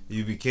 Mm-hmm.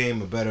 You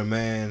became a better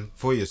man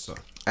for your son.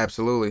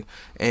 Absolutely.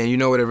 And you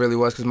know what it really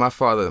was? Because my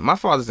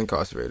father's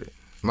incarcerated.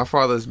 My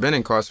father's been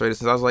incarcerated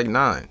since I was like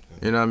 9.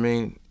 You know what I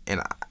mean?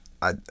 And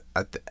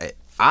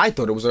I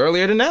thought it was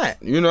earlier than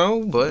that, you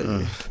know? But,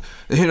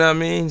 you know what I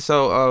mean?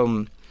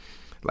 So,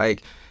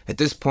 like, at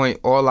this point,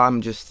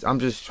 I'm just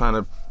trying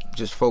to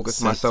just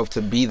focus myself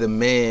to be the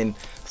man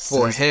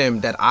for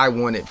him that I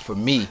wanted for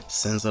me.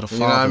 Sins of the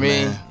father, you know what I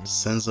mean? man.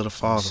 Sins of the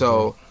father. So,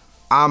 bro.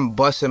 I'm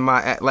busting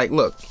my, like,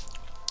 look,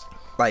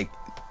 like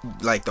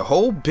the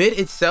whole bit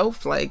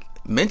itself, like,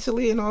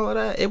 mentally and all of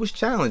that, it was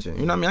challenging.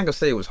 You know what I mean? I can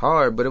say it was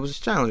hard, but it was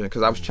challenging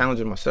because I was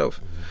challenging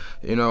myself.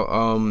 You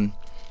know,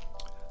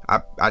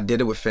 I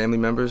did it with family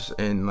members,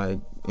 and, like,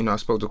 you know, I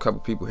spoke to a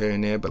couple people here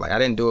and there, but, like, I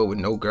didn't do it with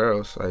no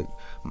girls. Like,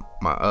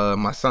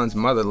 my son's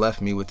mother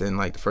left me within,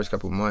 like, the first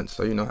couple of months,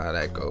 so you know how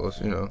that goes,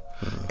 you know.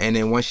 And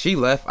then when she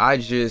left, I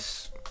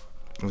just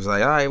was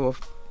like, all right, well,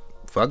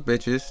 fuck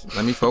bitches.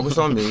 Let me focus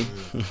on me.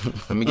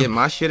 Let me get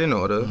my shit in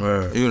order.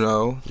 Right. You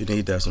know. You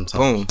need that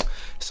sometimes. Boom.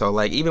 So,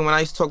 like, even when I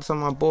used to talk to some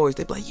of my boys,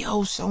 they'd be like,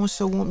 yo, so and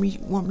so want me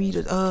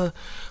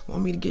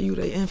to give you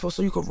their info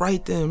so you could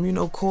write them, you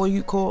know, call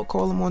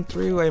them on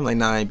 3-way. I'm like,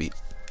 nah, I ain't be,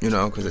 you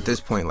know, because at this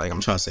point, like, I'm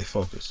trying to stay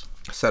focused.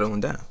 Settling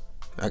down.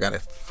 I gotta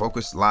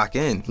focus, lock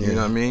in, you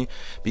know what I mean?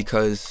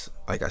 Because,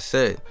 like I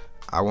said,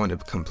 I wanted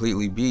to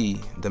completely be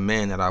the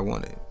man that I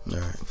wanted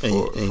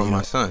for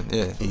my son.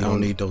 Yeah, and you don't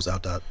need those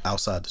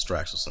outside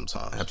distractions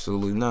sometimes.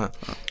 Absolutely not.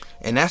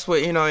 And that's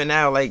what, you know. And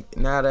now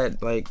that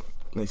like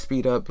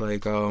speed up,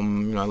 like you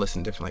know, I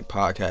listen to different,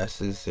 like,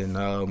 podcasts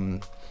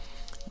and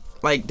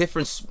like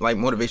different, like,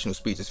 motivational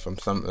speeches from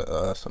some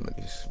of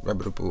these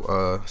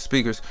reputable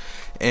speakers,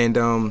 and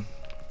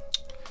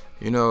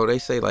you know, they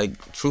say,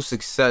 like, true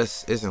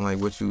success isn't like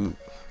what you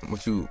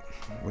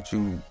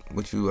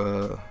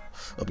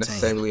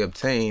necessarily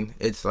obtain.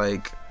 It's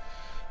like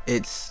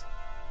it's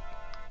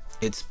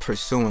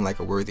pursuing, like,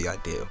 a worthy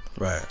ideal.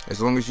 Right. As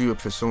long as you are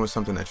pursuing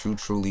something that you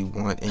truly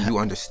want and you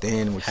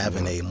understand what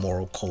having you want. a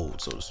moral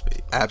code, so to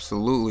speak.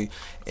 Absolutely.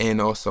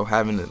 And also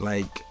having,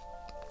 like,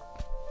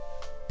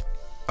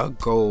 a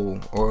goal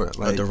or,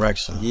 like, a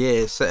direction.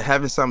 Yeah,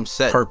 having something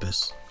set.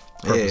 Purpose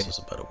is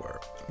a better word.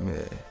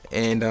 Yeah.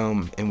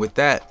 And with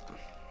that,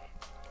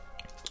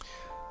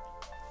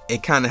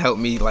 it kind of helped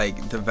me,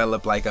 like,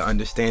 develop, like, an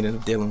understanding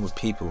of dealing with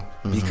people,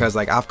 because,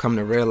 like, I've come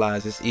to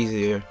realize it's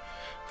easier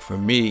for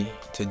me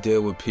to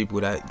deal with people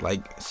that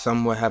like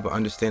somewhat have an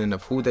understanding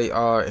of who they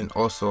are and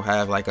also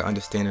have like an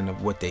understanding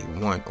of what they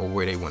want or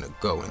where they want to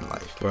go in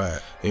life.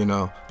 Right. You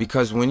know,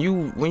 because when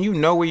you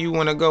know where you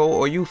want to go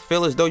or you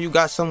feel as though you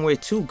got somewhere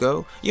to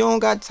go, you don't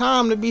got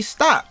time to be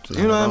stopped.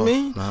 You know what I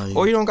mean?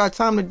 Or you don't got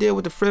time to deal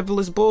with the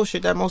frivolous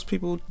bullshit that most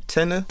people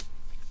tend to.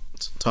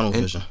 Tunnel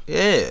vision.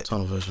 Yeah.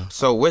 Tunnel vision.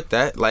 So with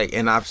that, like,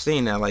 and I've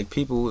seen that, like,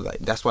 people, like,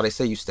 that's why they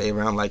say you stay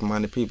around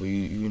like-minded people.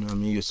 You know what I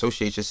mean? You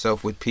associate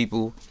yourself with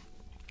people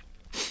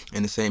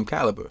in the same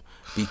caliber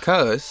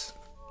because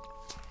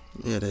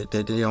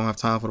they don't have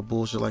time for the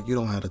bullshit like you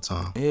don't have the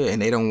time.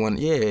 And they don't want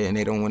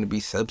to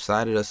be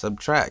subsided or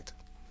subtract.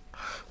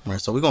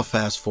 Right. So we're gonna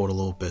fast forward a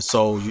little bit.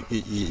 So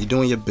you're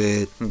doing your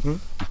bid.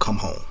 You come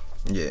home.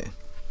 Yeah.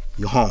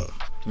 You're home.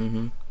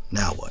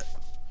 Now what?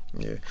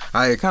 Yeah,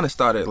 I kind of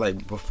started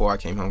like before I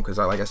came home because,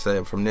 like I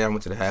said, from there I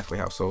went to the halfway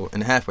house. So in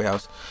the halfway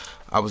house,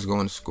 I was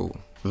going to school.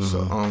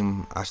 So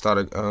I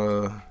started.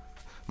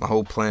 My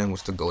whole plan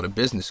was to go to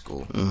business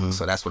school.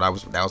 So that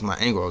was my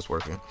angle I was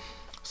working.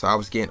 So I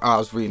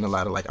was reading a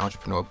lot of like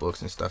entrepreneur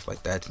books and stuff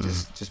like that to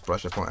just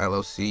brush up on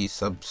LLC,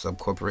 sub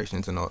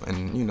corporations and all,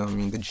 and you know what I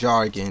mean, the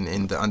jargon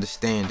and the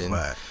understanding.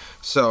 Right.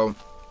 So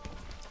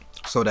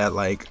that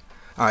like,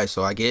 all right,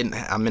 so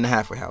I'm in the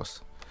halfway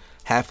house.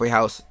 Halfway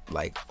house,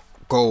 like,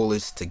 goal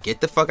is to get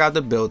the fuck out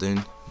the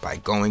building by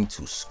going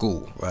to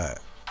school. Right.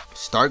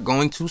 Start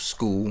going to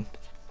school,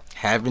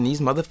 having these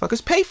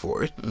motherfuckers pay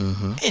for it,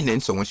 and then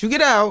so once you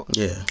get out,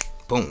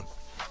 boom,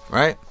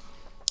 right?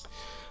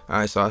 All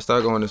right, so I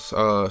started going to,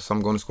 so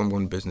I'm going to school. I'm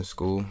going to business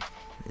school,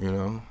 you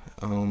know,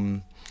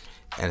 and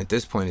at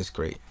this point it's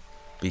great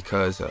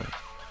because,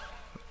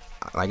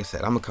 like I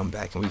said, I'm gonna come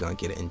back and we're gonna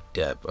get in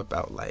depth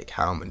about like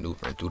how I'm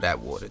maneuvering through that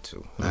water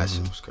too. That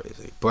shit was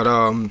crazy, but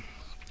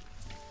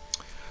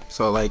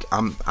so like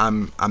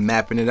I'm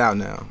mapping it out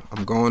now.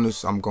 I'm going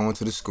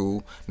to the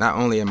school. Not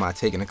only am I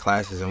taking the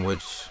classes in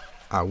which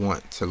I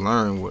want to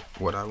learn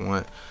what I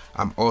want,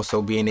 I'm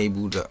also being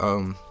able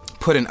to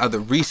put in other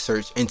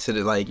research into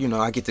the, like, you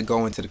know, I get to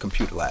go into the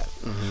computer lab.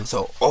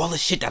 So all the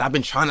shit that I've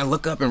been trying to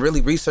look up and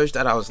really research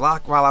that I was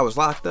while I was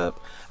locked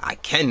up, I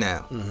can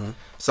now.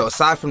 So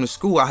aside from the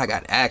school, I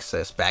got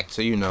access back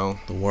to, you know,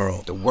 the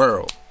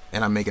world,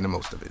 and I'm making the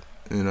most of it.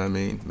 You know what I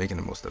mean? Making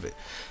the most of it,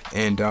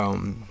 and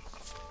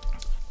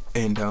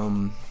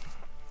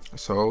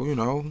so, you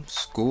know,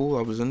 school,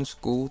 I was in the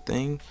school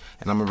thing,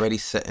 and I'm already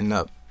setting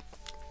up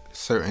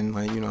certain,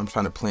 like, you know, I'm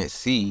trying to plant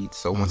seeds,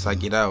 so once I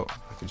get out,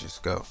 I could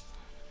just go.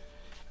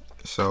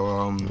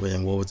 So,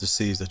 and what were the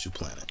seeds that you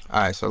planted?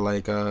 Alright, so,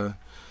 like, well,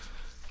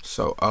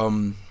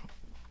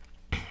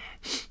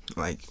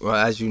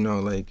 as you know,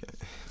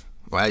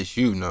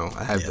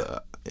 I have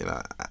the, you know,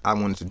 I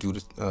wanted to do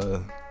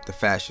the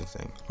fashion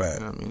thing. Right. You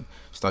know what I mean?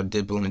 Start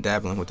dibbling and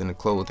dabbling within the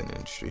clothing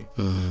industry.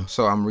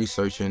 So I'm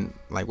researching,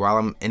 like, while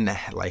I'm in the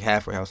like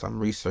halfway house, I'm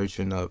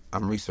researching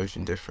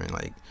different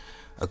like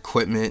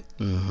equipment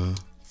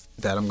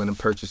that I'm gonna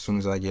purchase as soon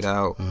as I get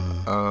out.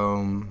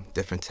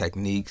 Different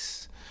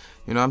techniques.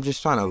 You know, I'm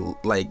just trying to,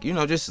 like, you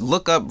know, just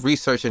look up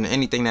research and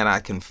anything that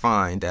I can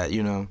find that,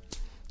 you know,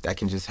 that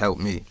can just help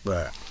me.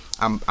 Right.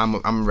 I'm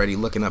already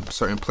looking up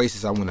certain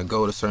places I want to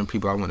go, to certain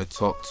people I want to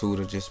talk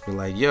to just be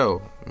like,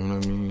 yo, you know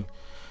what I mean?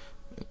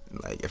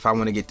 Like, if I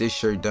want to get this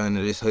shirt done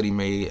or this hoodie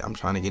made, I'm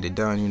trying to get it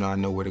done. You know, I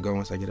know where to go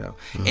once I get out.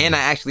 And I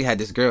actually had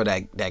this girl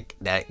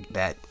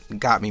that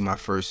got me my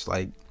first,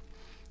 like,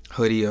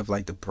 hoodie of,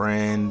 like, the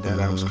brand that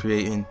I was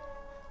creating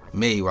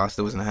made while I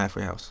still was in the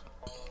halfway house.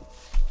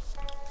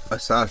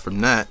 Aside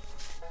from that,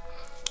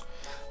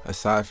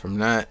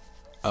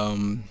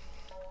 I'm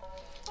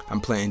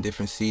planting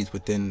different seeds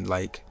within,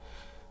 like,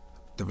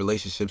 the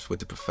relationships with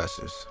the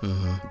professors,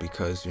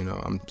 because, you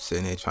know, I'm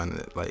sitting there trying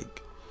to,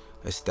 like,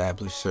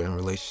 establish certain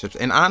relationships.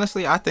 And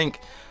honestly, I think,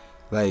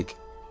 like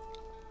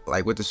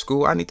with the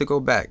school, I need to go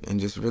back and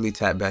just really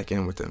tap back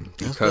in with them,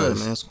 because that's good,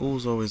 man.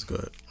 School's always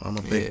good. I'm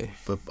a big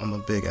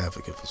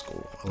advocate for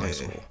school. I like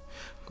school.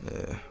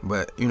 Yeah,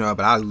 but, you know,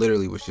 I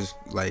literally was just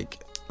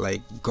like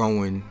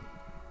going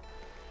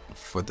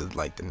for the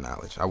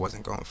knowledge. I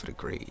wasn't going for the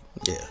grade.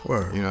 Yeah,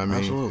 word. You know what I mean?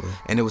 Absolutely.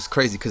 And it was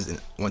crazy because,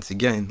 once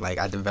again, like,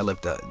 I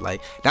developed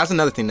that's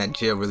another thing that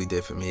jail really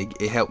did for me.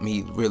 It helped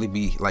me really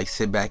be, like,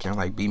 sit back and,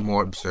 like, be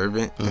more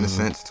observant in a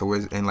sense,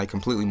 towards, and, like,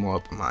 completely more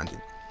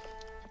open-minded,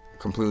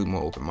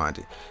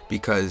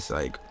 because,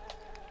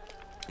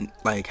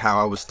 like how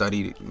I was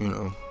studied, you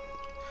know,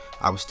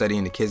 I was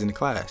studying the kids in the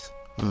class.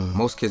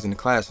 Most kids in the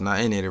class are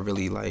not in there to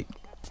really, like,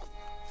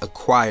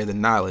 acquire the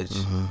knowledge.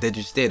 They're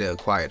just there to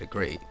acquire the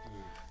grade.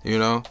 You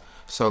know?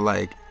 So,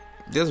 like,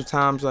 there's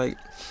times, like,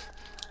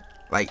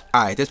 all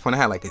right, at this point, I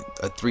had, like,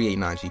 a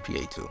 3.89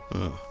 GPA, too. You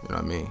know what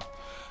I mean?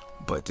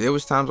 But there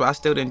was times where I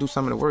still didn't do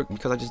some of the work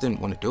because I just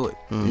didn't want to do it.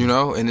 You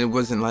know? And it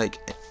wasn't, like...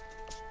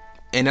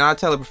 And then I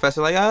tell the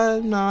professor, like,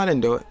 no, I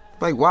didn't do it.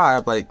 Like, why?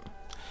 I'm like...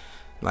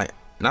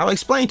 And I'll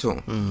explain to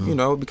him, you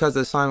know, because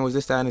the assignment was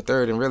this, that, and the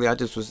third, and really, I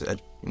just was, you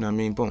know what I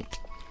mean? Boom.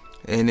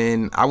 And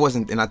then I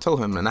told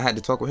him, and I had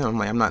to talk with him. I'm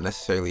like, I'm not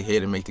necessarily here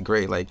to make the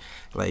grade. Like,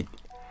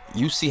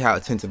 you see how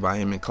attentive I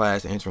am in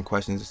class, answering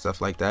questions and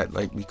stuff like that,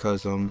 like,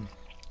 because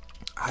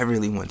I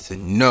really want to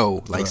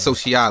know, like,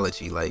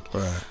 sociology, like,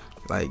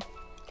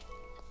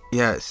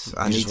 yes,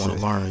 I need to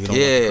learn. You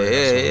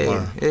don't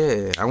want to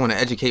learn. I want to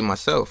educate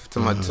myself to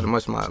the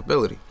much of my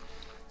ability,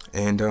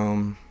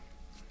 and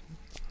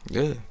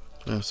yeah.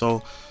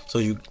 So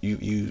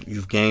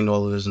you've gained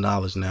all of this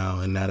knowledge now,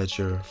 and now that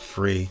you're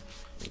free,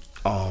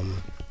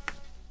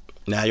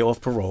 now you're off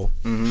parole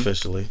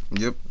officially.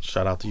 Yep.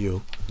 Shout out to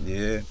you.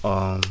 Yeah.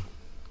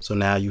 So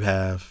now you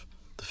have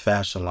the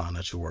fashion line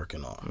that you're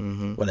working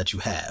on, or that you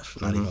have,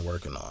 not even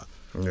working on.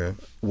 Yeah.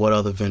 What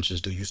other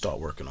ventures do you start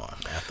working on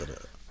after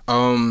that?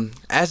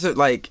 As it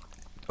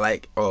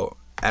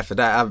after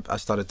that, I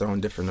started throwing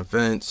different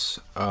events.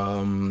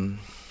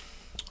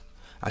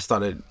 I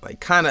started I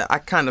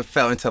kind of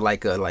fell into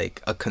like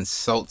a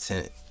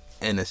consultant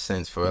in a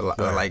sense for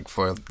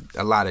for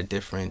a lot of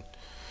different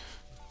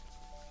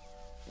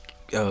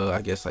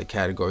I guess like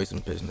categories in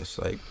business,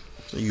 like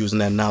using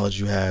that knowledge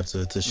you have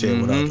to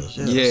share with others.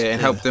 And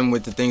help them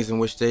with the things in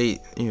which they're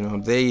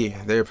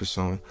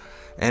pursuing.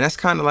 And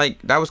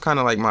that was kind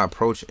of like my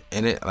approach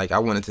in it. Like, I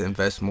wanted to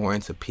invest more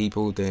into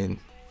people than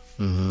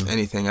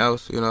anything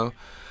else,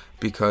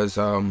 because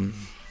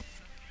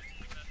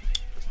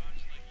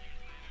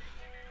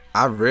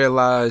I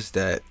realized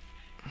that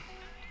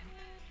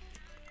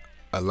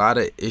a lot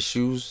of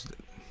issues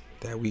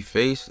that we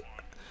face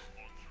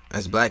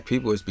as Black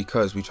people is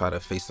because we try to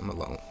face them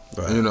alone,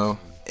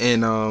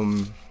 and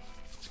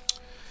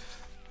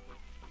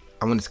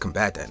I wanted to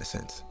combat that in a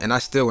sense, and I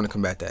still want to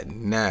combat that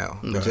now,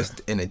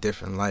 just in a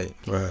different light.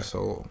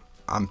 So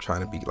I'm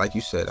trying to be, like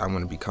you said, I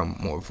want to become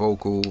more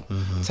vocal,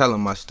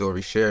 telling my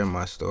story, sharing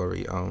my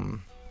story,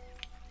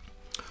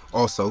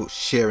 also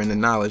sharing the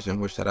knowledge in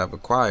which that I've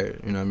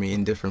acquired,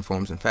 in different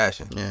forms and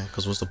fashion. Yeah,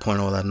 because what's the point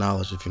of all that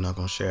knowledge if you're not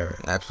going to share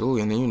it?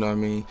 Absolutely, and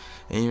then,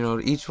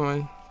 and each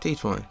one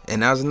teach one.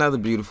 And that was another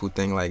beautiful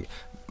thing, like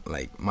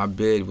my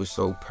bid was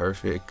so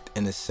perfect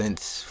in a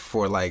sense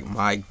for like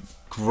my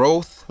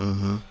growth,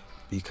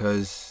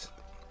 because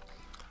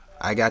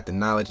I got the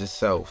knowledge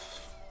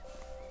itself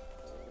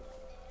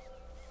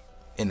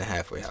in the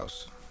halfway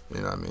house.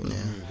 You know what I mean?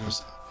 Yeah.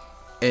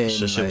 And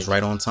shit was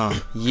right on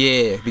time.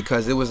 Yeah,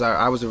 because it was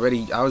I was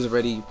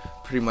already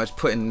pretty much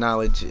putting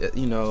knowledge,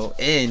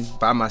 in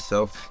by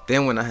myself.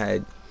 Then when I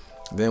had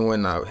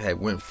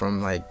went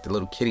from like the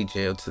little kiddie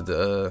jail to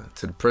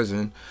the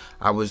prison,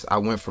 I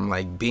went from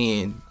like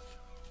being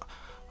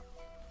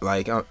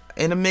like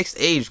in a mixed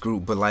age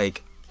group, but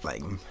like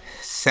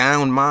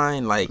sound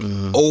mind, like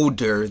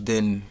older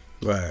than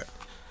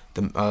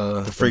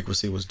the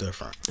frequency was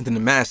different than the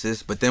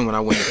masses. But then when I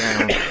went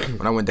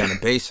down to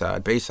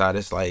Bayside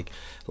is like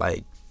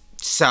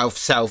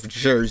South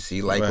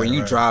Jersey, like when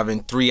you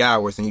driving 3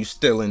 hours and you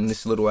still in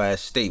this little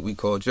ass state we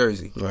call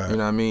Jersey. You know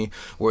what I mean?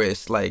 Where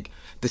it's like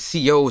the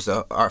COs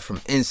are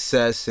from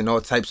incest and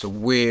all types of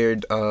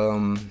weird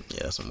some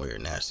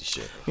weird nasty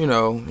shit. You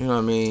know what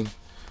I mean?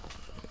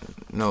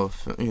 No,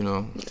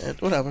 Yeah,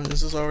 whatever.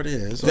 This is already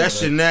is. That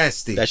shit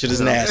nasty. That shit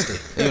is nasty.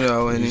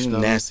 And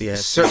nasty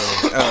ass. Certain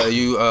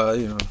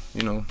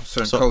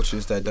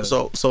cultures that does.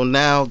 So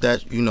now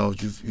that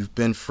you've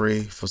been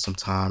free for some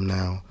time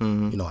now.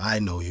 I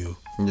know you.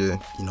 Yeah.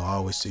 I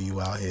always see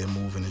you out here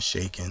moving and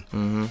shaking.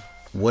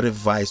 What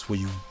advice would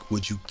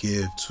you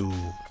give to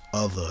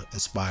other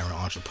inspiring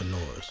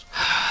entrepreneurs?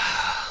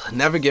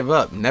 Never give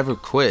up, never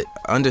quit.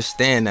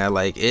 Understand that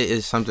like it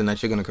is something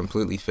that you're gonna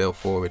completely fail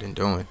forward in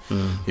doing.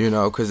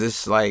 Because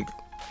it's like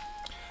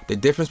the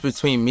difference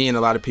between me and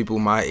a lot of people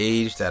my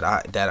age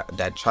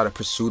that try to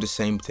pursue the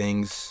same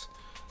things,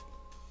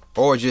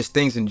 or just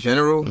things in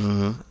general.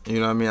 You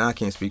know what I mean? I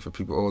can't speak for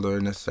people older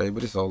necessarily,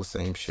 but it's all the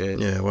same shit.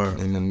 Yeah, word.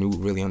 And the new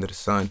really under the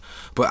sun.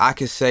 But I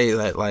could say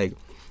that like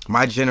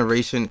my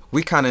generation,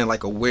 we kind of in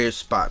like a weird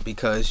spot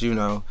because,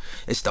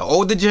 it's the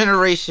older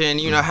generation,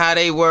 how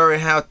they were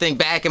and how think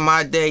back in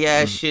my day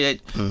ass shit.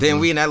 Then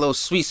we in that little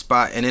sweet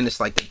spot, and then it's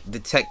like the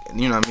tech,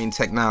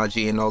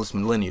 technology and all this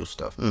millennial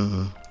stuff.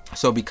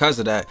 So because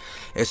of that,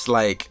 it's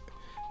like,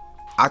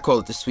 I call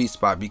it the sweet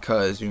spot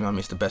because,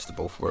 it's the best of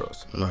both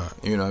worlds. Right.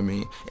 You know what I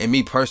mean? And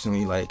me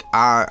personally,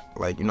 I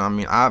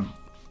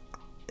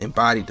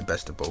embodied the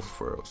best of both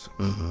worlds,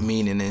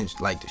 meaning in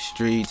like the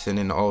streets, and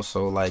then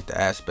also like the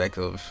aspect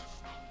of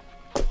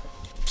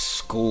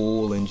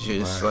school and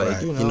just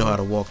you know how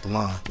to walk the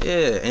line.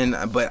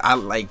 Yeah,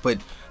 but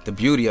the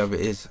beauty of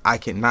it is I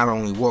can not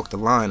only walk the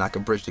line, I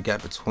can bridge the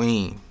gap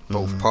between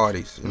both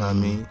parties. You know what I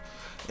mean?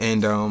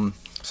 And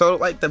so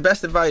like the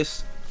best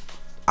advice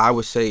I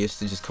would say is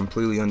to just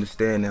completely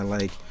understand that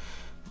like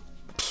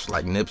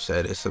Nip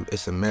said,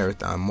 it's a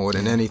marathon more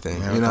than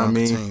anything. You know what I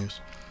mean? Continues.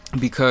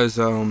 Because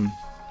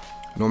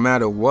no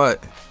matter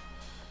what,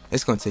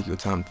 it's gonna take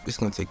time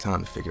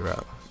to figure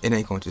out. It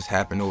ain't gonna just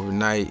happen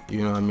overnight.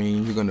 You know what I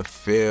mean? You're gonna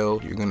fail.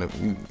 You're gonna,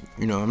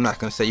 I'm not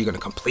gonna say you're gonna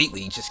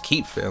completely just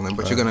keep failing,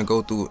 but you're gonna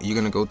go through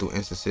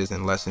instances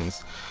and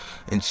lessons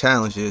and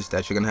challenges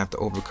that you're gonna have to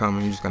overcome,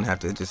 and you're just gonna have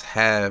to just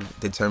have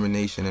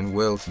determination and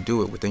will to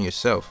do it within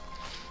yourself.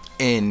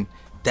 And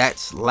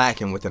that's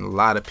lacking within a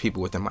lot of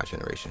people within my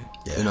generation.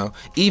 Yeah. You know,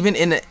 even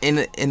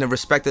in the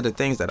respect of the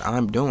things that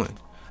I'm doing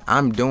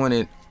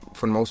it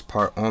for the most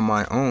part on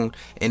my own,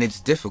 and it's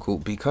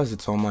difficult because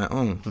it's on my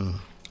own.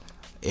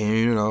 And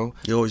you know,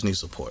 you always need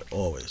support,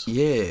 always.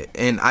 Yeah,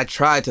 and I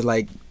tried to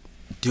like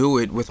do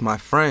it with my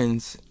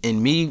friends,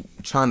 and me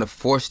trying to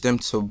force them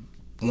to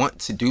want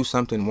to do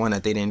something, one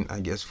that they didn't, I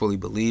guess, fully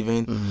believe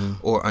in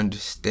or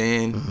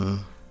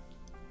understand.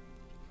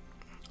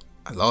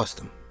 I lost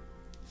them.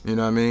 You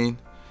know what I mean?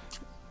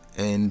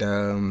 And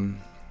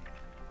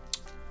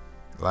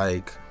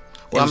like,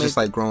 it was just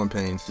like growing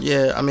pains.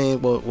 Yeah, I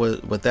mean,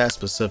 with that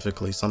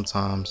specifically,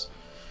 sometimes,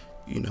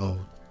 you know,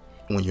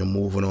 when you're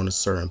moving on a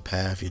certain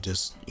path, you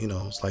just, you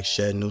know, it's like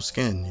shedding new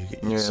skin.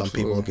 Some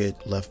absolutely. people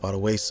get left by the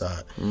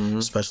wayside,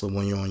 especially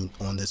when you're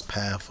on this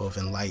path of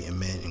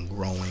enlightenment and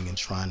growing and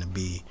trying to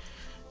be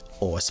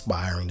or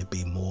aspiring to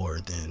be more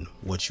than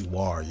what you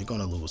are. You're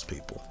gonna lose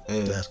people.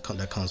 Yeah.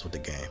 That comes with the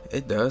game.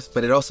 It does,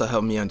 but it also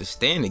helped me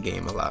understand the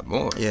game a lot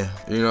more. Yeah,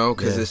 you know,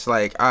 because it's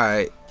like,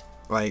 all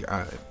right,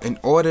 in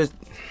order,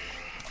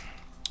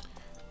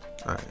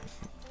 all right,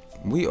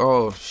 we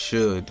all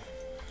should,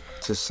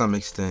 to some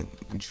extent,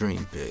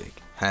 dream big,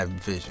 have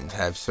visions,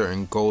 have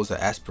certain goals or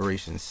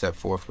aspirations set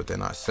forth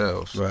within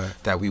ourselves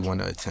that we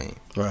want to attain.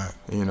 Right.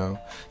 You know,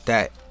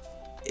 that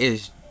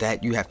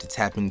you have to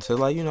tap into,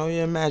 like, you know,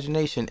 your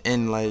imagination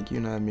and, like, you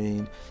know what I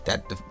mean,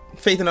 that the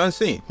faith in the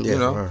unseen, you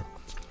know? Right.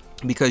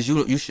 Because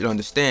you should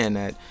understand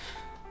that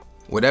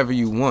whatever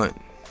you want,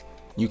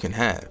 you can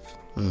have.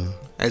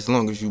 As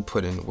long as you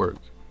put in the work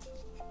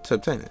to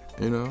obtain it,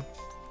 you know?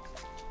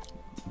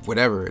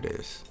 Whatever it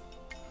is.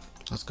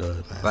 That's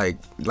good, man.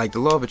 Like the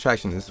law of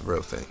attraction is a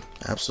real thing.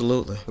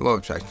 Absolutely. The law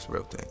of attraction is a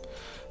real thing.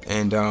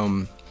 And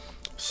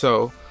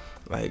so,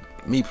 like,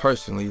 me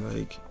personally,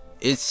 like,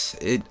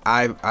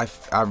 I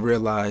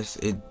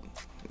realized it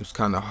was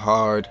kind of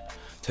hard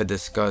to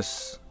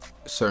discuss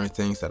certain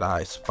things that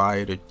I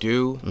aspire to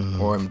do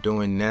or I'm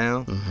doing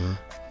now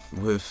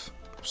with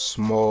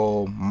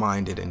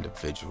small-minded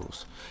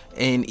individuals.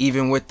 And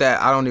even with that,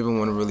 I don't even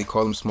want to really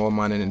call them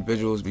small-minded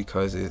individuals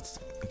because it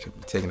could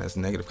be taken as a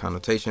negative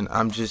connotation.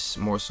 I'm just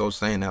more so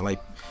saying that,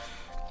 like,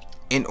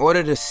 in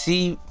order to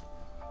see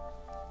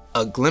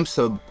a glimpse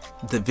of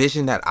the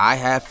vision that I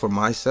have for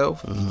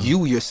myself,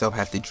 you yourself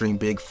have to dream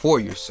big for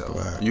yourself.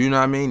 Right. You know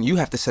what I mean? You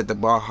have to set the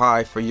bar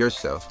high for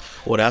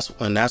yourself. Well,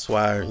 that's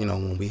why, you know,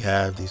 when we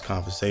have these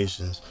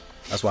conversations,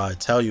 that's why I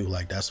tell you,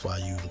 like, that's why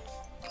you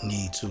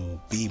need to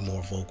be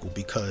more vocal,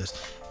 because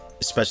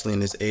especially in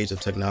this age of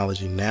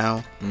technology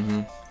now,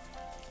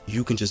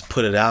 you can just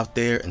put it out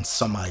there and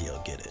somebody will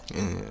get it.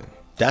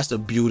 That's the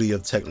beauty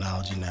of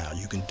technology now.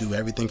 You can do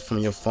everything from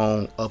your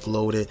phone,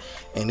 upload it,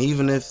 and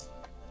even if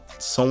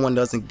someone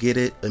doesn't get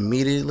it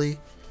immediately,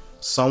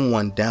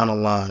 someone down the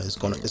line is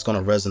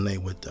gonna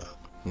resonate with them.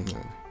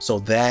 So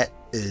that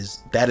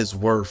is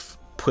worth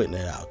putting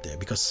it out there,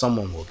 because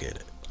someone will get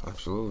it.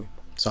 Absolutely.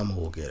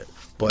 Someone will get it.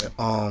 But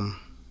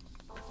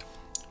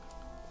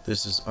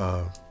this has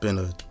been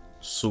a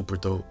super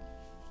dope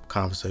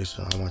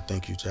conversation. I want to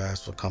thank you,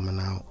 Jazz, for coming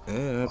out.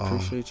 Yeah, I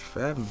appreciate you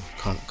for having me.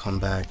 Come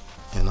back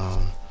and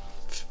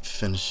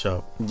finish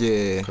up.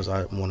 Yeah. Because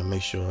I want to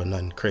make sure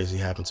nothing crazy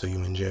happened to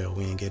you in jail.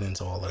 We ain't get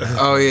into all of that.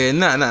 Oh yeah,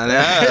 nah.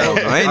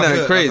 Ain't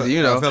nothing crazy,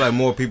 you know. I feel like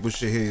more people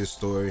should hear your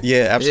story.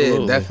 Yeah, absolutely.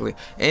 Yeah, definitely.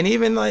 And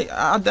even like,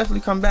 I'll definitely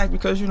come back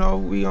because, you know,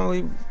 we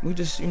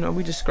just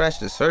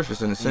scratched the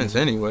surface in a sense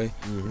anyway.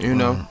 You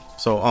know.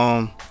 So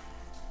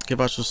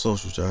give out your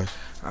socials, Josh.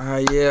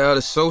 Yeah,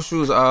 the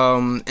socials,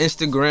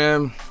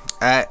 Instagram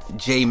at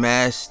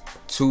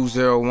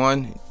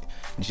jmass201,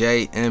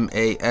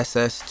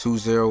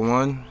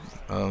 JMASS201.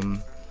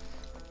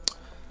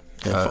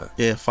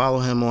 Follow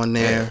him on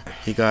there.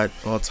 He got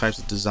all types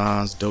of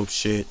designs, dope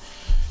shit,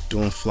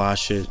 doing fly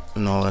shit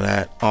and all of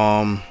that.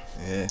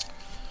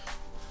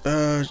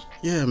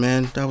 Yeah,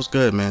 man, that was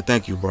good, man.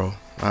 Thank you, bro.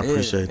 I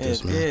appreciate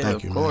this, man.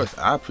 Thank you, man. Of course.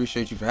 I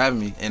appreciate you for having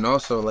me. And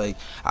also, like,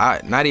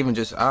 I don't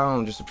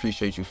just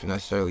appreciate you for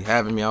necessarily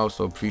having me. I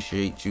also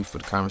appreciate you for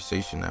the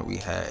conversation that we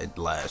had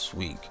last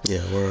week.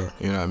 Yeah, word.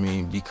 You know what I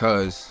mean?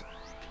 Because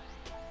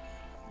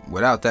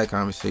without that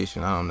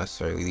conversation, I don't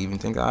necessarily even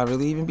think I'd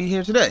really even be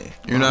here today.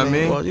 You know what I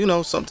mean? Well, you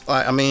know,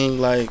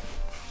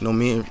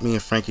 me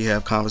and Frankie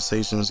have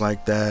conversations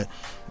like that.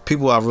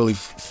 People I really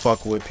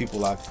fuck with,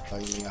 people I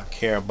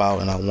care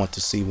about and I want to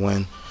see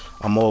win.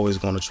 I'm always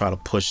going to try to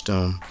push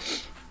them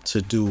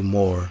to do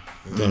more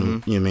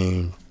than, you know what I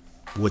mean,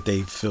 what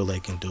they feel they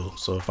can do.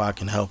 So if I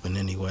can help in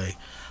any way,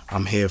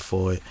 I'm here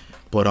for it.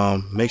 But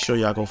make sure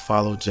y'all go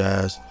follow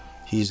Jazz.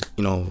 He's,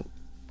 you know,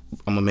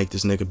 I'm gonna make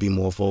this nigga be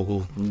more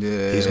vocal.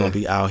 Yeah. He's gonna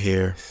be out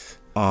here.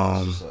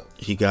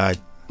 He got,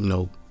 you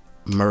know,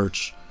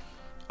 merch.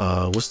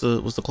 What's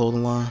the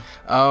clothing line?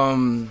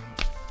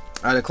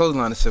 The clothing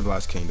line is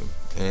Civilized Kingdom.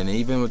 And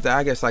even with that,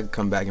 I guess I could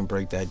come back and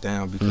break that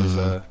down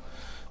because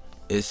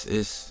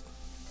it's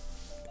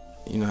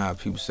you know how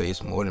people say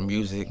it's more than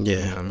music. Yeah.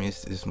 You know what I mean,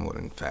 it's more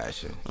than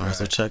fashion. All right,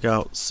 so check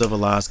out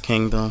Civilized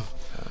Kingdom.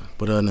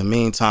 But in the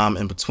meantime,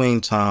 in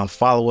between time,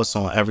 follow us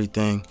on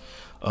everything.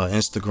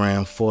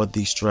 Instagram for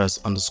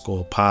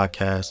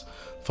TheStress_podcast.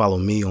 Follow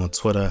me on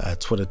Twitter at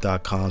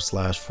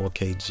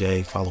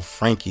twitter.com/4KJ. Follow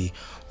Frankie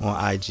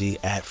on IG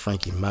at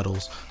Frankie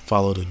Metals.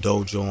 Follow the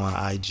dojo on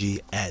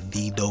IG at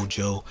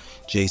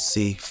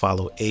TheDojoJC.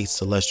 Follow A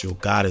Celestial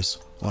Goddess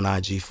on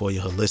IG for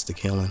your holistic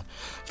healing.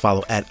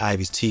 Follow at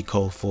Ivy's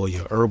Tico for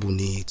your herbal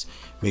needs.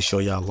 Make sure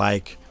y'all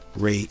like,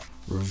 rate,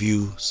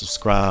 review,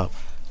 subscribe,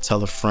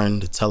 tell a friend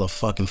to tell a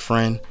fucking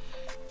friend.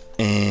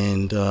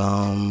 And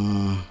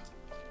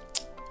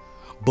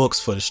books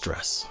for the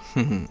stress.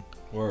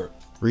 Word.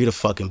 Read a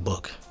fucking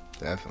book.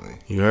 Definitely.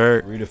 You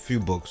heard? Read a few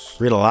books.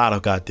 Read a lot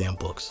of goddamn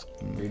books.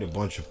 Read a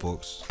bunch of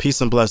books.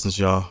 Peace and blessings,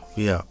 y'all.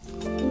 We out.